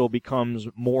digital becomes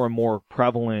more and more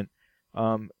prevalent.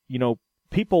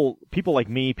 People like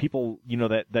me, people,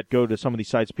 that go to some of these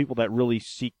sites, people that really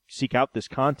seek out this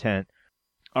content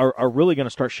are really going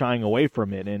to start shying away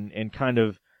from it and kind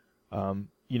of,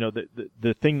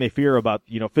 the thing they fear about,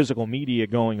 physical media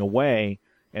going away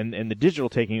and the digital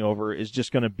taking over is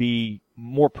just going to be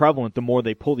more prevalent the more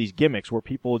they pull these gimmicks where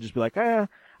people will just be like, I'm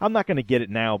not going to get it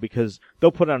now because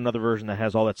they'll put out another version that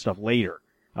has all that stuff later.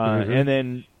 And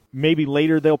then maybe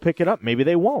later they'll pick it up. Maybe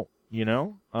they won't,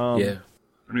 Yeah.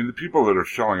 I mean, the people that are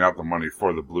shelling out the money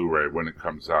for the Blu-ray when it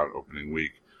comes out opening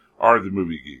week are the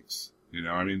movie geeks.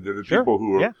 I mean, they're the people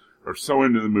who are so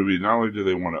into the movie. Not only do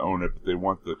they want to own it, but they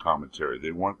want the commentary.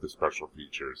 They want the special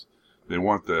features. They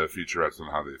want the featurettes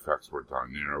on how the effects were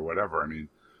done, or whatever. I mean,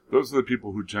 those are the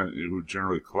people who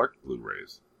generally collect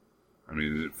Blu-rays. I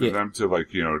mean, for them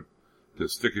to to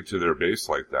stick it to their base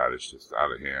like that, it's just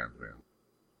out of hand, man.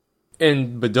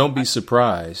 But don't be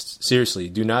surprised. Seriously,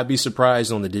 do not be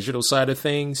surprised on the digital side of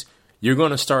things. You're going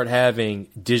to start having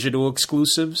digital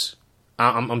exclusives.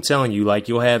 I'm telling you,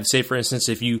 you'll have, say, for instance,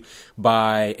 if you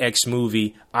buy X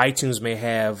movie, iTunes may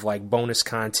have bonus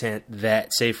content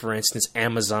that, say, for instance,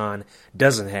 Amazon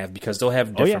doesn't have because they'll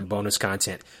have different bonus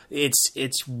content.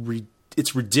 It's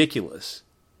ridiculous.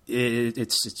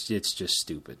 It's just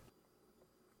stupid.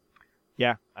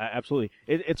 Yeah, absolutely.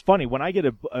 It's funny when I get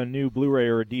a new Blu-ray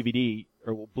or a DVD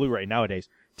or Blu-ray nowadays.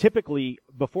 Typically,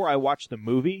 before I watch the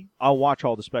movie, I'll watch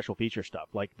all the special feature stuff.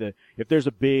 If there's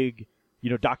a big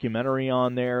documentary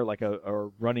on there, a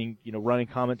running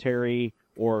commentary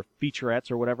or featurettes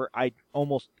or whatever, I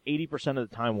almost 80% of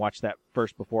the time watch that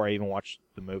first before I even watch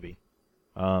the movie.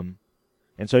 And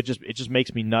so it just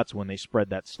makes me nuts when they spread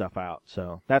that stuff out.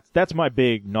 So that's my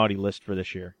big naughty list for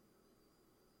this year.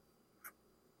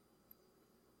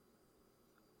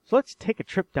 So let's take a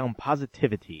trip down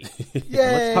positivity.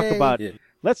 Let's talk about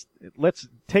let's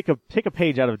take a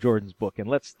page out of Jordan's book and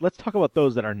let's talk about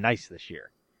those that are nice this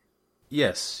year.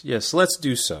 Yes, let's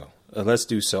do so.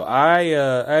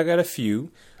 I got a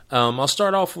few. I'll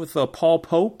start off with Paul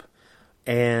Pope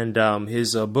and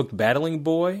his book Battling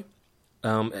Boy.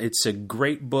 It's a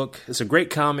great book. It's a great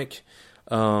comic.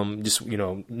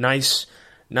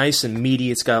 Nice and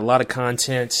meaty. It's got a lot of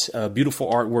content, beautiful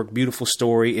artwork, beautiful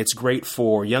story. It's great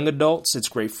for young adults. It's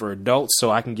great for adults.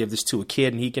 So I can give this to a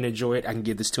kid and he can enjoy it. I can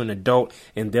give this to an adult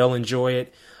and they'll enjoy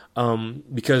it.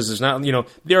 Because there's not,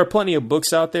 there are plenty of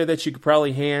books out there that you could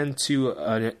probably hand to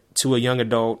a young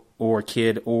adult or a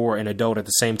kid or an adult at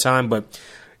the same time, but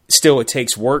still it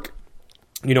takes work.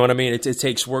 You know what I mean? It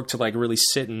takes work to really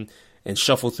sit and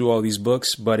shuffle through all these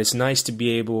books, but it's nice to be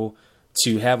able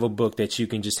to have a book that you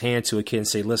can just hand to a kid and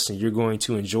say, listen, you're going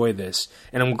to enjoy this.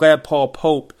 And I'm glad Paul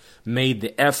Pope made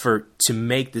the effort to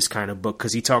make this kind of book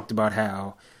because he talked about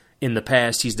how in the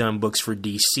past he's done books for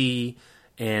DC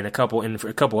and for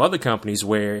a couple other companies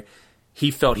where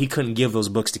he felt he couldn't give those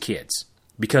books to kids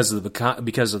because of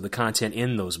the content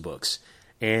in those books.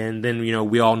 And then,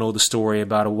 we all know the story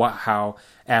about how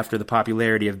after the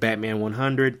popularity of Batman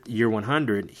 100, year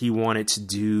 100, he wanted to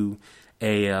do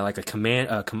a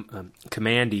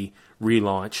Commandy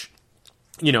relaunch,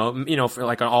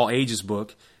 for an all ages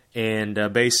book,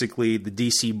 and basically the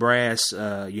DC brass,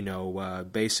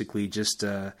 basically just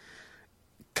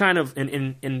kind of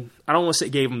and I don't want to say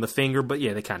gave him the finger, but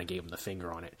yeah, they kind of gave him the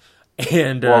finger on it.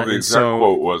 And the exact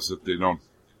quote was that they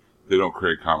don't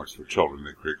create comics for children;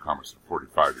 they create comics for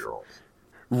 45-year-olds.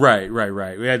 Right.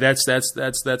 Yeah, that's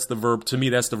the verb. To me,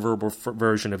 that's the verbal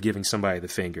version of giving somebody the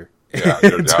finger. Yeah,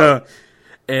 no doubt.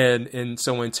 And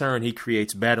so in turn, he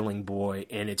creates Battling Boy,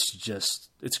 and it's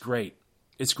great.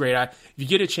 It's great. If you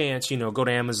get a chance, go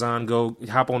to Amazon, go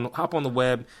hop on the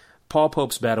web. Paul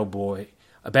Pope's Battling Boy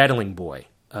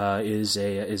is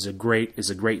a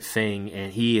great thing,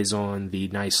 and he is on the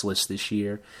nice list this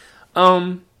year.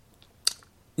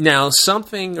 Now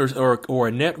something or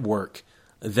a network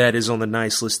that is on the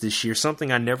nice list this year,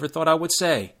 something I never thought I would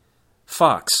say,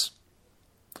 Fox.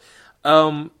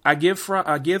 I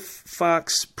give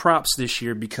Fox props this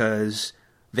year because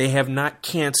they have not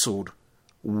canceled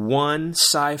one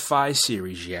sci-fi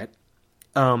series yet.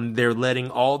 They're letting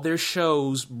all their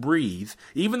shows breathe,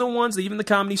 even the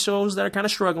comedy shows that are kind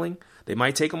of struggling. They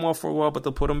might take them off for a while, but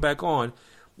they'll put them back on.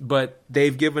 But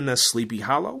they've given us Sleepy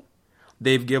Hollow.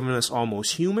 They've given us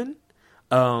Almost Human.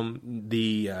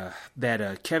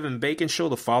 That Kevin Bacon show,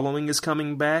 The Following, is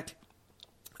coming back.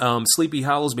 Sleepy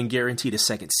Hollow's been guaranteed a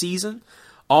second season.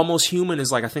 Almost Human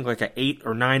is like an 8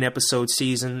 or 9 episode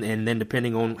season, and then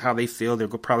depending on how they feel, they're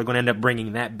probably going to end up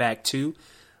bringing that back too.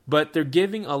 But they're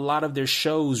giving a lot of their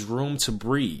shows room to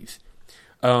breathe.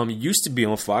 It used to be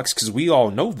on Fox, because we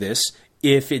all know this,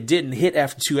 if it didn't hit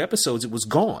after 2 episodes, it was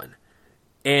gone.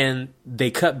 And they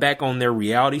cut back on their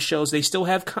reality shows. They still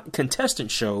have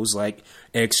contestant shows like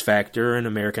X Factor and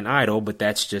American Idol, but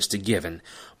that's just a given.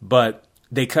 But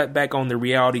they cut back on the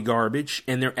reality garbage,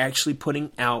 and they're actually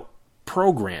putting out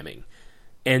programming.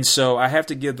 And so I have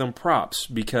to give them props,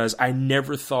 because I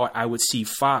never thought I would see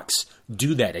Fox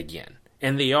do that again.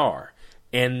 And they are.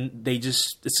 And they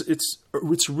just, it's a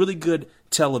really good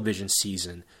television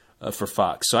season for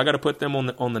Fox. So I got to put them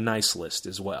on the nice list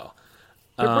as well.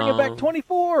 They're bringing back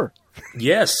 24.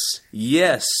 Yes.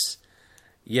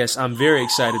 I'm very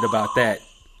excited about that.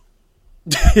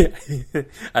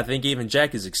 I think even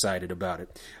Jack is excited about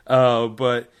it.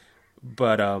 But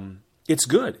it's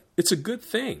good. It's a good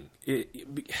thing.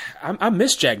 I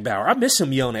miss Jack Bauer. I miss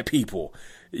him yelling at people.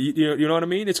 You know what I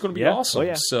mean? It's going to be awesome. Oh,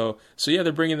 yeah. So yeah,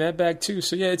 they're bringing that back too.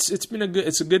 So yeah, it's been a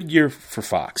good year for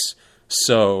Fox.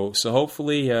 So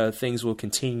hopefully things will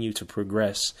continue to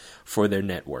progress for their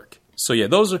network. So yeah,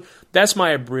 that's my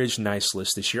abridged nice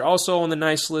list this year. Also on the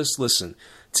nice list, listen,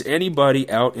 to anybody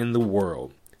out in the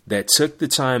world that took the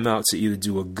time out to either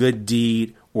do a good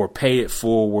deed or pay it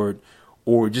forward,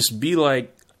 or just be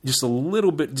like, just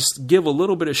give a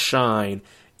little bit of shine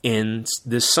in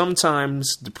this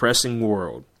sometimes depressing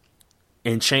world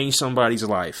and change somebody's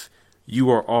life, you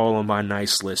are all on my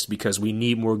nice list, because we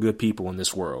need more good people in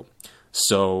this world.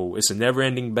 So it's a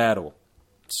never-ending battle.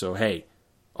 So hey,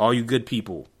 all you good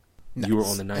people, you are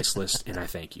on the nice list, and I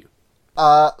thank you.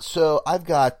 So I've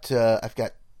got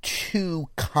two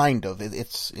kind of.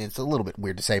 It's a little bit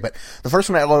weird to say, but the first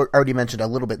one I already mentioned a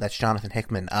little bit. That's Jonathan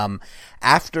Hickman.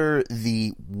 After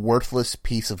the worthless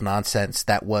piece of nonsense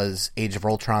that was Age of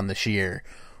Ultron this year,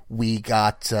 we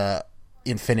got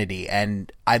Infinity,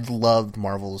 and I loved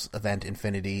Marvel's event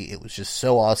Infinity. It was just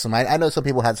so awesome. I know some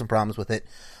people had some problems with it.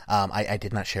 I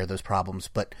did not share those problems,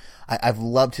 but I've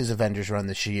loved his Avengers run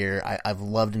this year. I've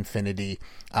loved Infinity.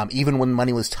 Even when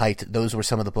money was tight, those were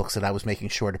some of the books that I was making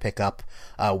sure to pick up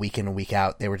week in and week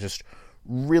out. They were just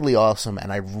really awesome,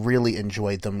 and I really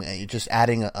enjoyed them. Just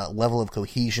adding a level of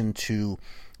cohesion to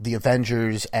the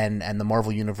Avengers and the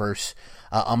Marvel Universe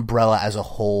umbrella as a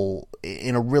whole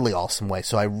in a really awesome way.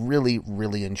 So I really,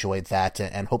 really enjoyed that,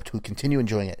 and hope to continue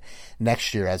enjoying it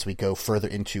next year as we go further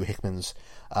into Hickman's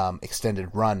extended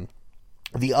run.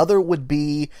 The other would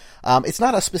be, it's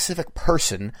not a specific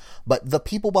person, but the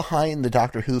people behind the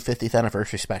Doctor Who 50th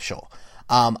Anniversary Special.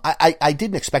 I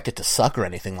didn't expect it to suck or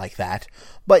anything like that,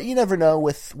 but you never know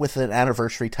with an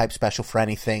anniversary type special for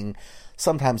anything.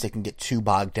 Sometimes it can get too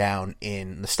bogged down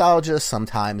in nostalgia.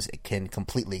 Sometimes it can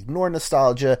completely ignore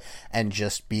nostalgia and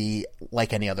just be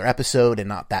like any other episode and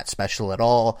not that special at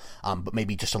all, but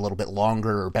maybe just a little bit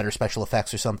longer or better special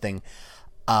effects or something.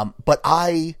 But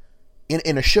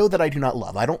in a show that I do not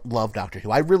love, I don't love Doctor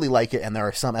Who. I really like it, and there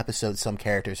are some episodes, some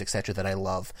characters, etc. that I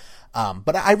love,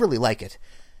 but I really like it.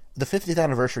 The 50th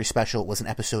Anniversary Special was an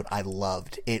episode I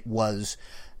loved. It was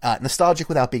nostalgic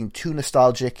without being too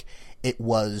nostalgic. It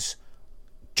was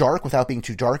dark without being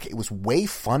too dark. It was way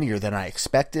funnier than I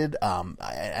expected, and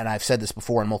I've said this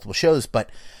before on multiple shows, but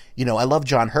I love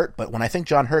John Hurt, but when I think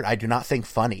John Hurt, I do not think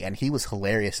funny, and he was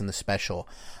hilarious in the special.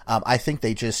 I think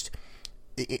they just,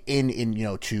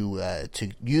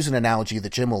 to use an analogy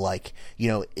that Jim will like,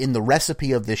 in the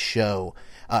recipe of this show,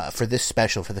 for this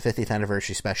special, for the 50th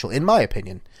Anniversary Special, in my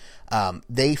opinion,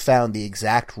 they found the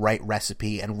exact right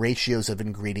recipe and ratios of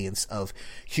ingredients of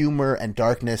humor and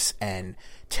darkness and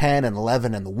 10 and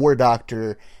 11 and the War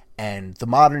Doctor and the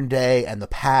modern day and the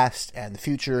past and the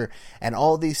future and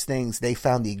all these things. They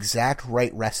found the exact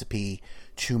right recipe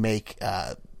to make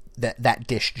that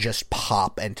dish just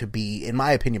pop and to be, in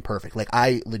my opinion, perfect. Like,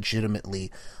 I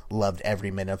legitimately loved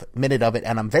every minute of it,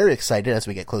 and I'm very excited as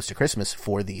we get close to Christmas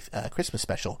for the Christmas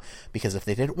special, because if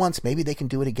they did it once, maybe they can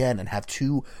do it again and have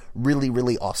 2 really,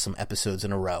 really awesome episodes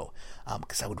in a row,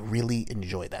 because I would really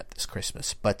enjoy that this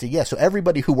Christmas. But yeah, so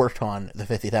everybody who worked on the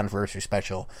 50th Anniversary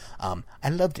Special, I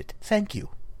loved it. Thank you.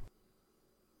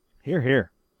 Hear, hear.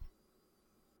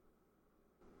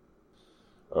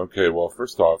 Okay, well,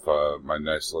 first off, my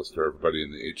nice list to everybody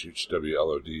in the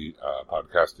HHWLOD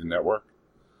podcasting network.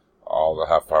 All the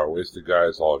Half Hour Wasted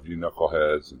guys, all of you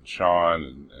knuckleheads, and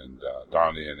Sean, and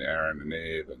Donnie, and Aaron, and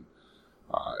Abe, and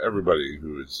everybody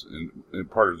who is in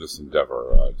part of this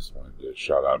endeavor. I just wanted to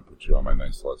shout out and put you on my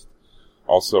nice list.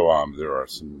 Also, there are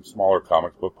some smaller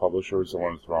comic book publishers I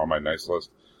wanted to throw on my nice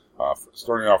list.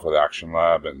 Starting off with Action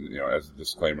Lab, and as a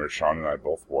disclaimer, Sean and I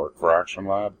both work for Action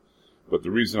Lab. But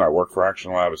the reason I work for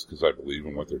Action Lab is because I believe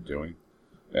in what they're doing,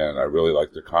 and I really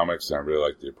like their comics, and I really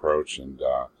like the approach, and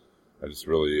I just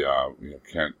really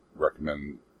can't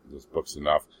recommend those books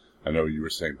enough. I know you were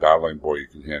saying Battling Boy you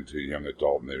can hand to a young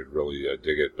adult, and they would really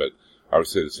dig it, but I would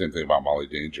say the same thing about Molly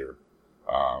Danger.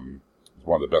 It's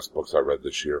one of the best books I read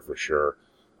this year for sure.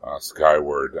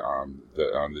 Skyward, on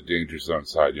the Danger Zone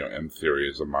side, M Theory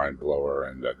is a mind blower,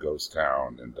 and Ghost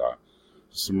Town, and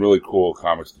some really cool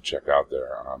comics to check out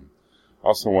there.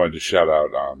 Also wanted to shout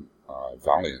out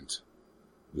Valiant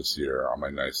this year on my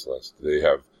nice list. They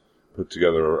have put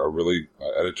together a really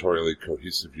editorially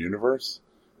cohesive universe.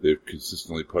 They've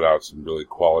consistently put out some really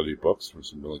quality books from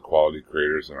some really quality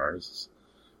creators and artists,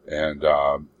 and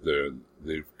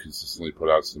they've consistently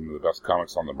put out some of the best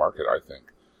comics on the market, I think.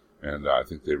 And I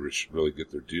think they should really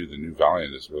get their due. The new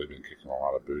Valiant has really been kicking a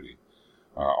lot of booty.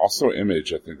 Also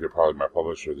Image, I think they're probably my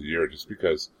publisher of the year, just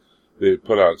because they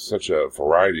put out such a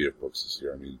variety of books this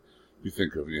year. I mean, you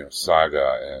think of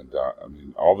Saga, and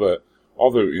all the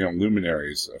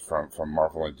luminaries from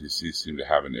Marvel and DC seem to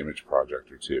have an Image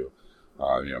project or two.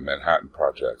 Manhattan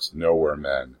Projects, Nowhere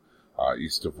Men,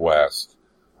 East of West,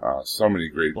 so many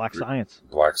great Black Science.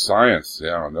 Black Science,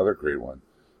 yeah, another great one.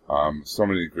 So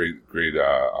many great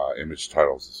Image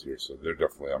titles this year, so they're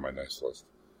definitely on my nice list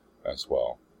as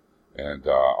well. And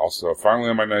also, finally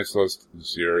on my nice list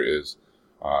this year is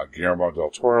Guillermo del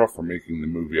Toro for making the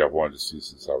movie I've wanted to see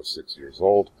since I was 6 years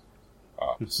old,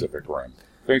 Pacific Rim.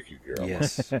 Thank you, Guillermo.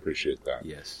 Yes. Appreciate that.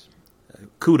 Yes.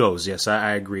 Kudos, yes,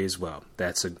 I agree as well.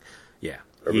 That's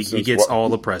he gets all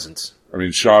the presents. I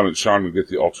mean, Sean would get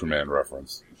the Ultraman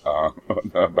reference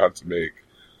I'm about to make.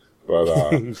 But,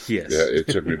 yes. Yeah, it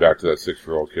took me back to that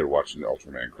 6-year-old kid watching the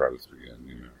Ultraman credits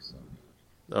begin, So.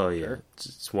 Oh, yeah. Sure.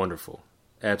 It's wonderful.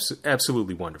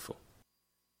 Absolutely wonderful.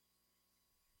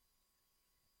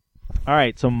 All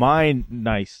right, so my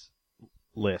nice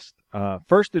list.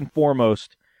 First and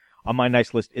foremost on my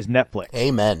nice list is Netflix.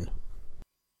 Amen.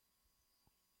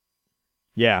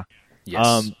 Yeah.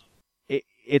 Yes.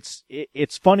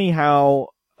 It's funny how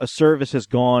a service has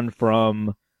gone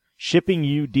from shipping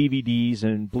you DVDs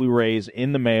and Blu-rays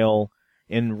in the mail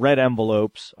in red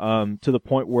envelopes to the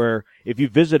point where if you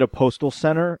visit a postal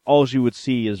center, all you would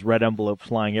see is red envelopes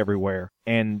flying everywhere,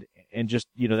 and just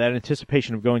that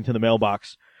anticipation of going to the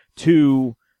mailbox,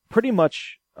 to pretty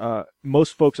much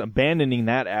most folks abandoning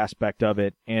that aspect of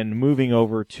it and moving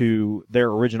over to their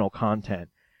original content.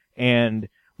 And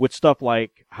with stuff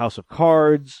like House of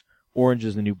Cards, Orange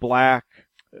is the New Black,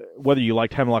 whether you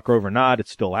liked Hemlock Grove or not, it's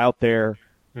still out there.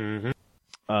 Mm-hmm.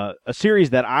 A series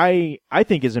that I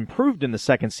think is improved in the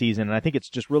second season, and I think it's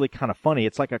just really kind of funny.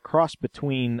 It's like a cross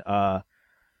between The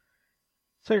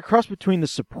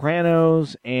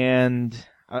Sopranos and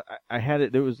I had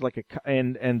it. There was like it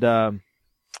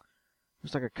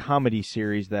was like a comedy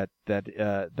series that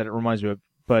it reminds me of.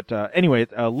 But anyway,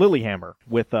 Lilyhammer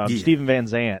with Steven Van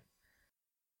Zandt.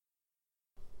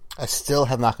 I still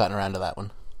have not gotten around to that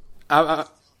one.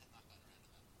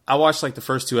 I watched like the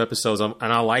first 2 episodes, and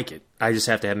I like it. I just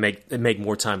have to make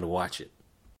more time to watch it.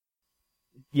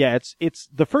 Yeah, it's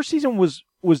the first season was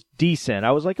decent.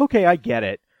 I was like, okay, I get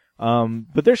it.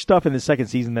 But there's stuff in the second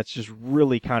season that's just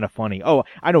really kind of funny. Oh,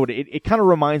 I know what it kind of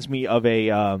reminds me of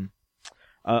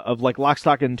of like Lock,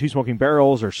 Stock, and Two Smoking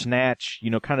Barrels or Snatch.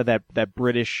 Kind of that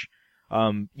British,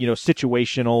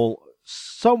 situational,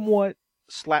 somewhat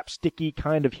slapsticky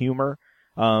kind of humor.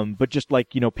 But just like,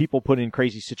 people put in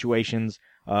crazy situations,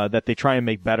 that they try and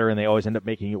make better, and they always end up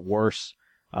making it worse.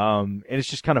 And it's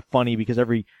just kind of funny because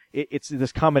it's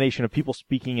this combination of people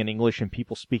speaking in English and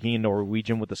people speaking in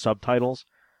Norwegian with the subtitles.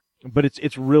 But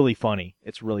it's really funny.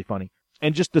 It's really funny.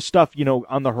 And just the stuff,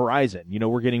 on the horizon,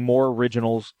 we're getting more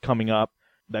originals coming up.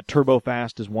 That Turbo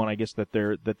Fast is one, I guess, that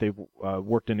they've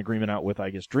worked an agreement out with, I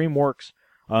guess, DreamWorks.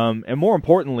 And more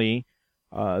importantly,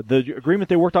 the agreement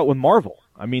they worked out with Marvel.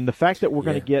 I mean, the fact that we're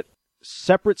going to get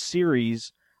separate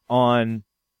series on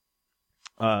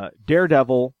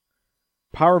Daredevil,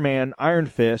 Power Man, Iron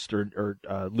Fist, or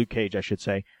Luke Cage, I should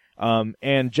say,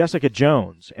 and Jessica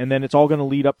Jones, and then it's all going to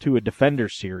lead up to a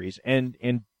Defenders series, and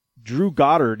Drew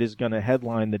Goddard is going to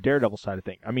headline the Daredevil side of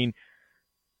things. I mean,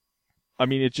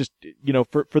 it's just,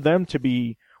 for them to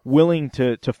be willing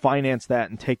to finance that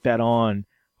and take that on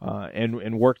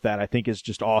and work that, I think is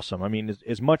just awesome. I mean,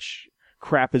 as much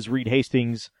crap as Reed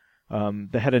Hastings,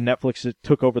 the head of Netflix, that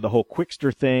took over the whole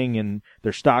Quickster thing and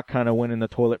their stock kind of went in the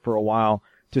toilet for a while,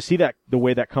 to see that the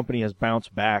way that company has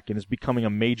bounced back and is becoming a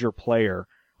major player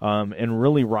and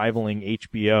really rivaling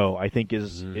HBO, I think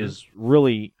is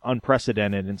really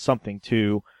unprecedented and something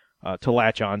to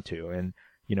latch onto. And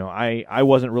I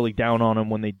wasn't really down on them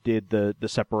when they did the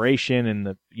separation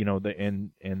and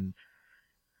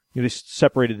they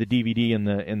separated the DVD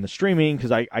and the streaming,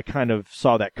 because I kind of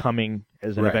saw that coming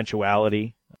as an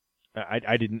eventuality.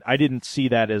 I didn't see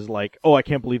that as like, oh, I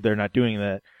can't believe they're not doing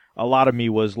that. A lot of me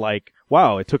was like,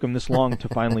 wow, it took them this long to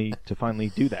finally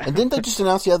do that. And didn't they just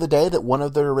announce the other day that one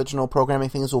of their original programming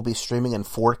things will be streaming in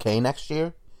 4K next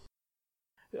year?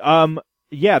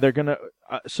 Yeah, they're gonna.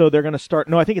 So they're gonna start.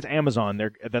 No, I think it's Amazon.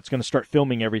 That's gonna start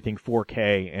filming everything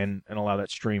 4K and allow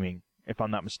that streaming, if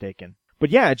I'm not mistaken. But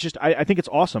yeah, it's just I think it's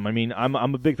awesome. I mean, I'm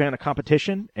a big fan of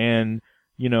competition, and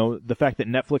the fact that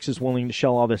Netflix is willing to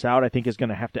shell all this out, I think is going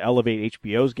to have to elevate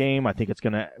HBO's game. I think it's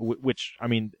going to, which I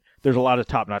mean, there's a lot of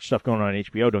top-notch stuff going on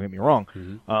HBO. Don't get me wrong,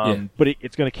 but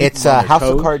it's going to keep. It's House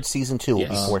of Cards season 2 will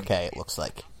be 4K. It looks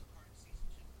like.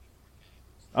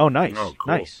 Oh, nice, cool.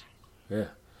 Nice. Yeah.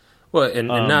 Well, and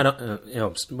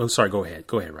not sorry. Go ahead,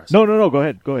 Russ. No. Go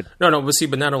ahead. No.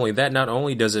 But not only that, not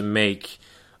only does it make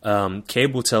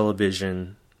cable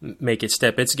television make it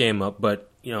step its game up, but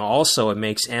also it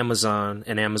makes Amazon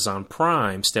and Amazon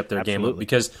Prime step their game up,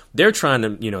 because they're trying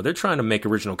to make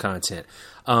original content.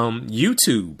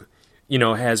 YouTube,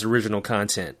 has original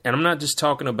content, and I'm not just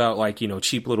talking about like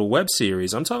cheap little web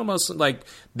series. I'm talking about like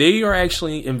they are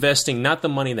actually investing not the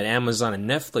money that Amazon and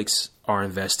Netflix are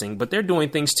investing, but they're doing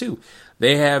things too.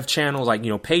 They have channels like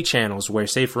pay channels where,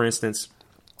 say for instance,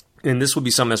 and this would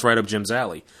be something that's right up Jim's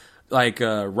alley. Like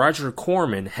Roger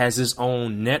Corman has his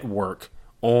own network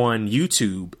on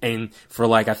YouTube, and for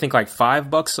I think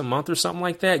 $5 a month or something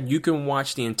like that, you can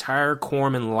watch the entire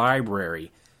Corman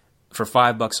library for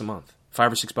 $5 a month,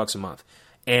 $5 or $6 a month,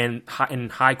 and in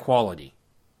high quality.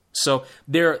 So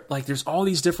there's all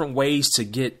these different ways to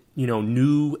get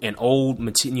new and old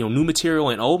new material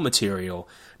and old material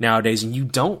nowadays, and you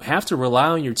don't have to rely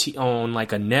on on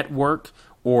like a network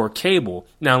or cable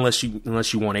now, unless you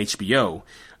want HBO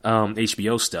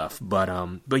stuff. But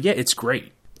yeah, it's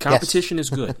great. Competition is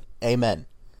good. Amen.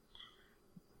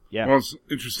 Yeah. Well, it's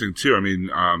interesting too. I mean,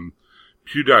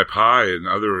 PewDiePie and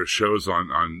other shows on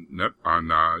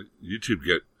YouTube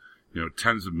get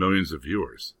tens of millions of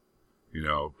viewers. They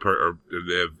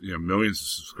have millions of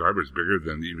subscribers, bigger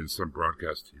than even some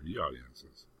broadcast TV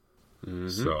audiences. Mm-hmm.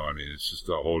 So I mean, it's just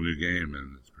a whole new game,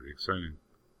 and it's pretty exciting.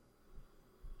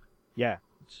 Yeah,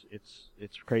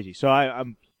 it's crazy. So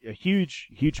I'm a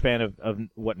huge fan of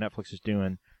what Netflix is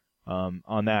doing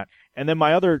on that. And then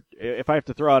my other, if I have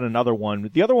to throw out another one,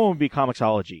 the other one would be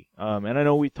Comixology. And I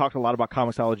know we talked a lot about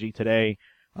Comixology today.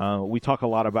 We talk a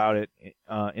lot about it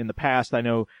in the past. I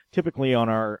know typically on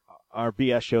our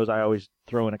BS shows, I always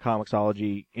throw in a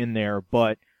Comixology in there.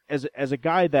 But as a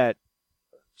guy that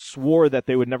swore that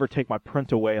they would never take my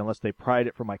print away unless they pried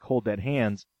it from my cold dead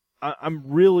hands, I'm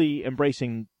really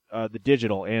embracing the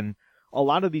digital. And a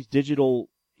lot of these digital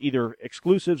either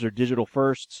exclusives or digital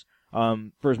firsts,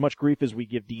 for as much grief as we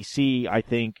give DC, I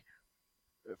think,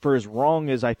 for as wrong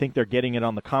as I think they're getting it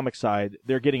on the comic side,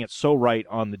 they're getting it so right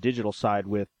on the digital side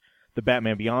with the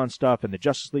Batman Beyond stuff and the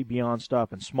Justice League Beyond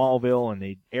stuff and Smallville and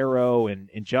the Arrow and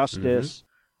Injustice.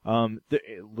 Little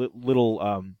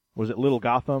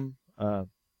Gotham?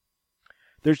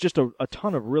 There's just a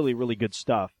ton of really, really good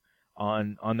stuff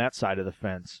on that side of the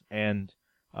fence. And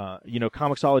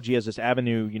Comixology has this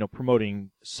avenue,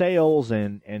 promoting sales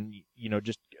and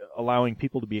just allowing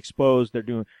people to be exposed. They're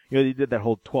doing, they did that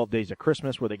whole 12 Days of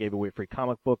Christmas where they gave away a free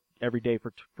comic book every day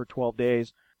for 12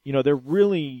 days. They're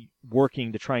really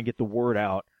working to try and get the word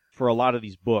out for a lot of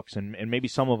these books, and maybe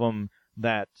some of them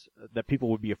that people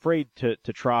would be afraid to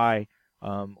try,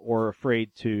 or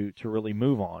afraid to really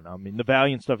move on. I mean, the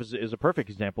Valiant stuff is a perfect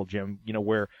example, Jim,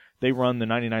 where they run the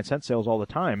 99-cent sales all the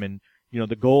time, and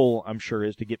the goal, I'm sure,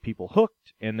 is to get people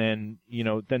hooked, and then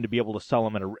to be able to sell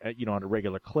them at a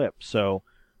regular clip. So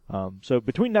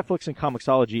between Netflix and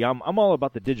Comixology, I'm all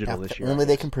about the digital this year. Only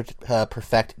they can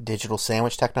perfect digital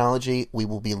sandwich technology, we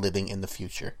will be living in the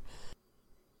future.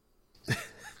 I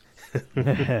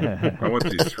want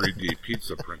the 3D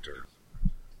pizza printer.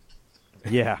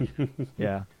 Yeah.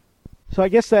 So I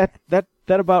guess that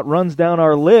about runs down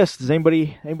our list. Does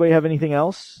anybody have anything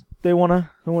else they want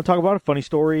to talk about? Funny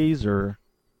stories or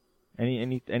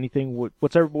anything?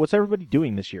 What's everybody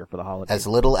doing this year for the holidays? As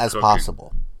little as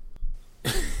possible.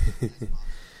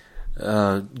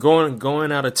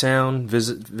 Going out of town,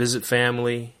 visit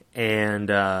family, and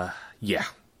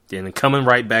then coming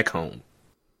right back home.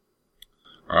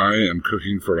 I am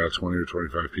cooking for about 20 or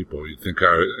 25 people. You'd think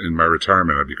in my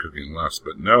retirement I'd be cooking less,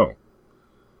 but no.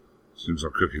 Seems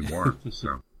I'm cooking more.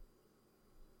 So,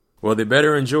 well, they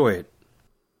better enjoy it.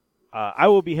 I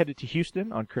will be headed to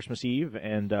Houston on Christmas Eve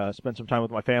and spend some time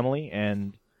with my family.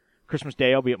 And Christmas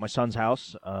Day, I'll be at my son's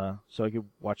house, so I can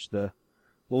watch the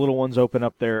little ones open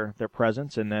up their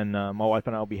presents. And then my wife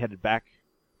and I will be headed back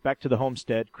to the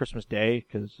homestead Christmas Day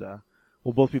because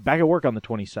we'll both be back at work on the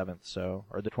 27th,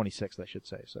 or the 26th, I should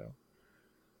say. So,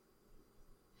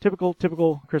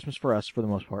 typical Christmas for us for the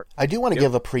most part. I do want to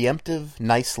give a preemptive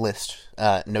nice list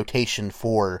notation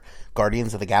for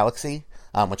Guardians of the Galaxy,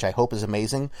 which I hope is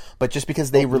amazing. But just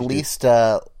because they released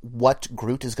what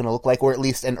Groot is going to look like, or at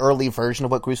least an early version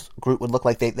of what Groot would look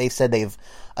like, they said they've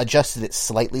adjusted it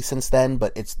slightly since then,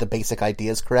 but it's the basic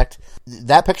idea is correct.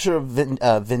 That picture of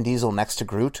Vin Diesel next to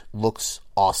Groot looks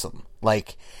awesome.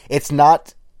 Like, it's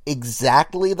not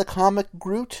exactly the comic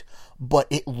Groot, but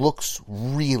it looks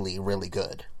really, really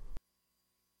good.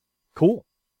 Cool.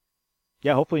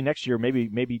 Yeah, hopefully next year,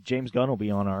 maybe James Gunn will be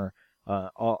on our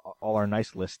all our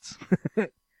nice lists.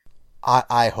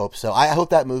 I hope so. I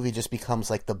hope that movie just becomes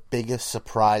like the biggest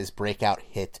surprise breakout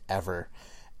hit ever,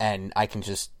 and I can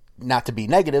just, not to be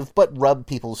negative, but rub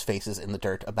people's faces in the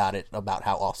dirt about it, about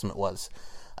how awesome it was.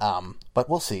 But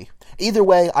we'll see. Either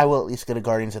way, I will at least get a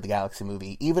Guardians of the Galaxy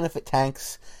movie. Even if it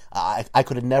tanks, I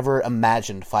could have never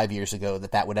imagined 5 years ago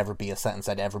that would ever be a sentence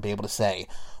I'd ever be able to say.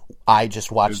 I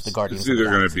just watched the Guardians of the Galaxy. It's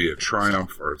either going to be a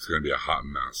triumph or it's going to be a hot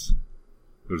mess.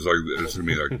 There's going to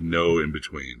be like no in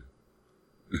between.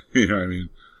 You know what I mean?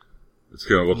 It's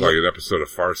going to look like an episode of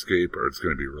Farscape, or it's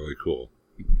going to be really cool.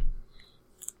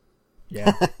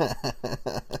 Yeah.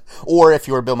 Or if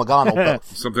you're Bill McGonnell,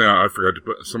 both. Someone I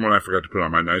forgot to put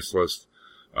on my nice list.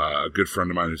 A good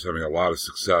friend of mine who's having a lot of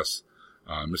success,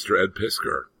 Mr. Ed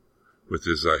Pisker, with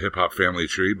his Hip Hop Family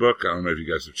Tree book. I don't know if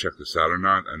you guys have checked this out or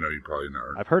not. I know you probably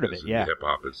know. I've heard of it. Yeah. Hip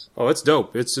hop is. Oh, it's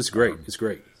dope. It's great. It's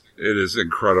great. It is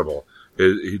incredible.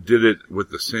 He did it with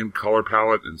the same color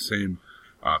palette and same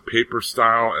paper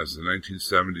style as the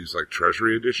 1970s like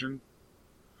Treasury edition.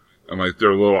 And like there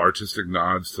are little artistic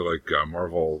nods to like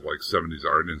Marvel like 70s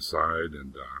art inside,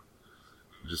 and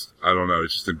just I don't know,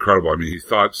 it's just incredible. I mean, he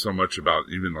thought so much about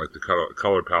even like the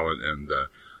color palette and the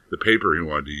paper he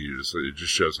wanted to use. It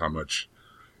just shows how much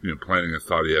planning and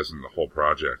thought he has in the whole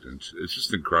project, and it's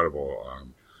just incredible.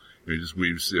 He just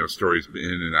weaves stories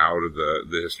in and out of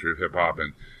the history of hip hop,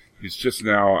 and he's just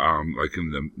now like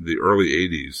in the early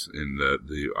 80s in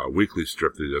the weekly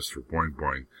strip that he does for Boing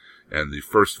Boing. And the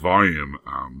first volume,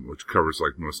 which covers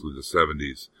like mostly the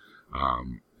 70s,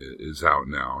 is out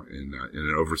now in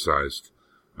an oversized,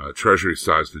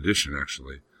 Treasury-sized edition,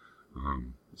 actually.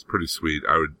 It's pretty sweet.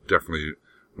 I would definitely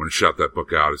want to shout that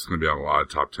book out. It's going to be on a lot of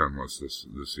top 10 lists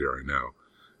this year, I know.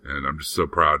 And I'm just so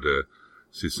proud to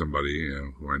see somebody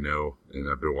who I know and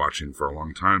I've been watching for a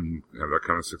long time have that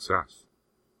kind of success.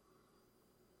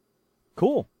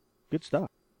 Cool. Good stuff.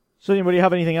 So anybody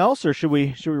have anything else, or should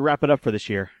we wrap it up for this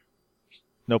year?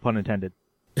 No pun intended.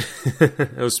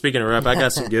 Oh, speaking of wrap, I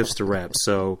got some gifts to wrap.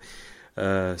 So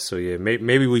yeah,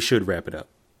 maybe we should wrap it up.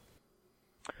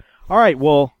 All right.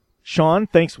 Well, Sean,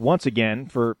 thanks once again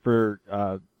for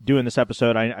doing this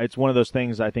episode. It's one of those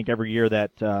things I think every year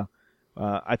that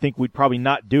I think we'd probably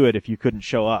not do it if you couldn't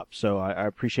show up. So I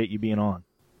appreciate you being on.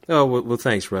 Oh, well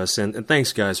thanks, Russ, and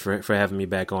thanks, guys, for having me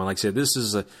back on. Like I said, this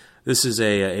is a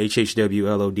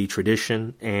HHW LOD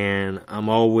tradition, and I'm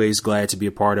always glad to be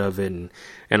a part of it, and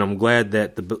I'm glad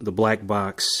that the Black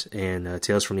Box and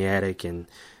Tales from the Attic and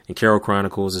Carol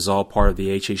Chronicles is all part of the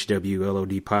HHW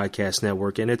LOD podcast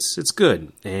network, and it's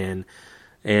good, and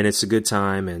it's a good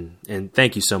time, and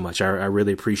thank you so much. I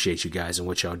really appreciate you guys and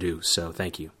what y'all do, so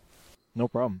thank you. No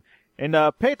problem. And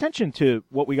pay attention to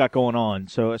what we got going on,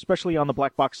 so especially on the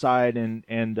Black Box side and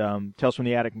Tales from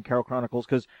the Attic and Carol Chronicles,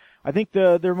 because I think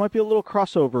there might be a little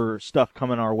crossover stuff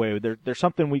coming our way. There's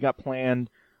something we got planned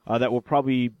that we'll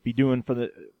probably be doing for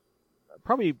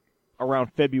probably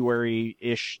around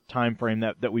February-ish time frame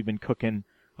that we've been cooking.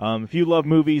 If you love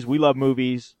movies, we love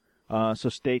movies, so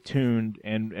stay tuned,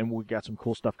 and we got some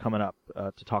cool stuff coming up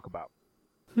to talk about.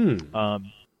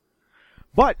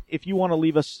 But if you want to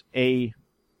leave us a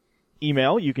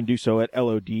email, you can do so at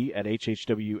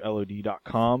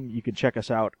lod@hhwlod.com. You can check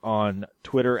us out on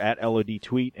Twitter at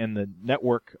LODtweet, and the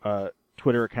network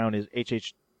Twitter account is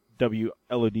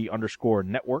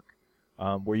HHWLOD_network,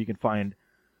 where you can find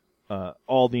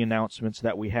all the announcements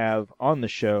that we have on the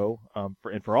show,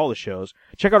 for all the shows.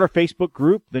 Check out our Facebook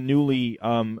group, the newly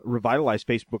revitalized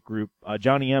Facebook group.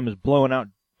 Johnny M is blowing out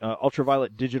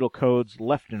ultraviolet digital codes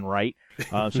left and right.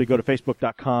 So you go to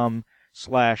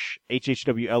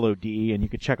facebook.com/HHWLOD, and you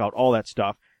can check out all that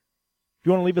stuff. If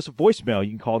you want to leave us a voicemail, you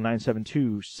can call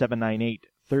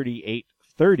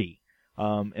 972-798-3830.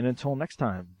 And until next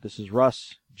time, this is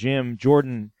Russ, Jim,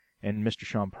 Jordan, and Mr.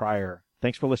 Sean Pryor.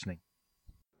 Thanks for listening.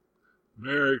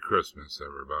 Merry Christmas,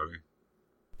 everybody.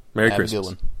 Merry Have Christmas. a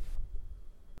good one.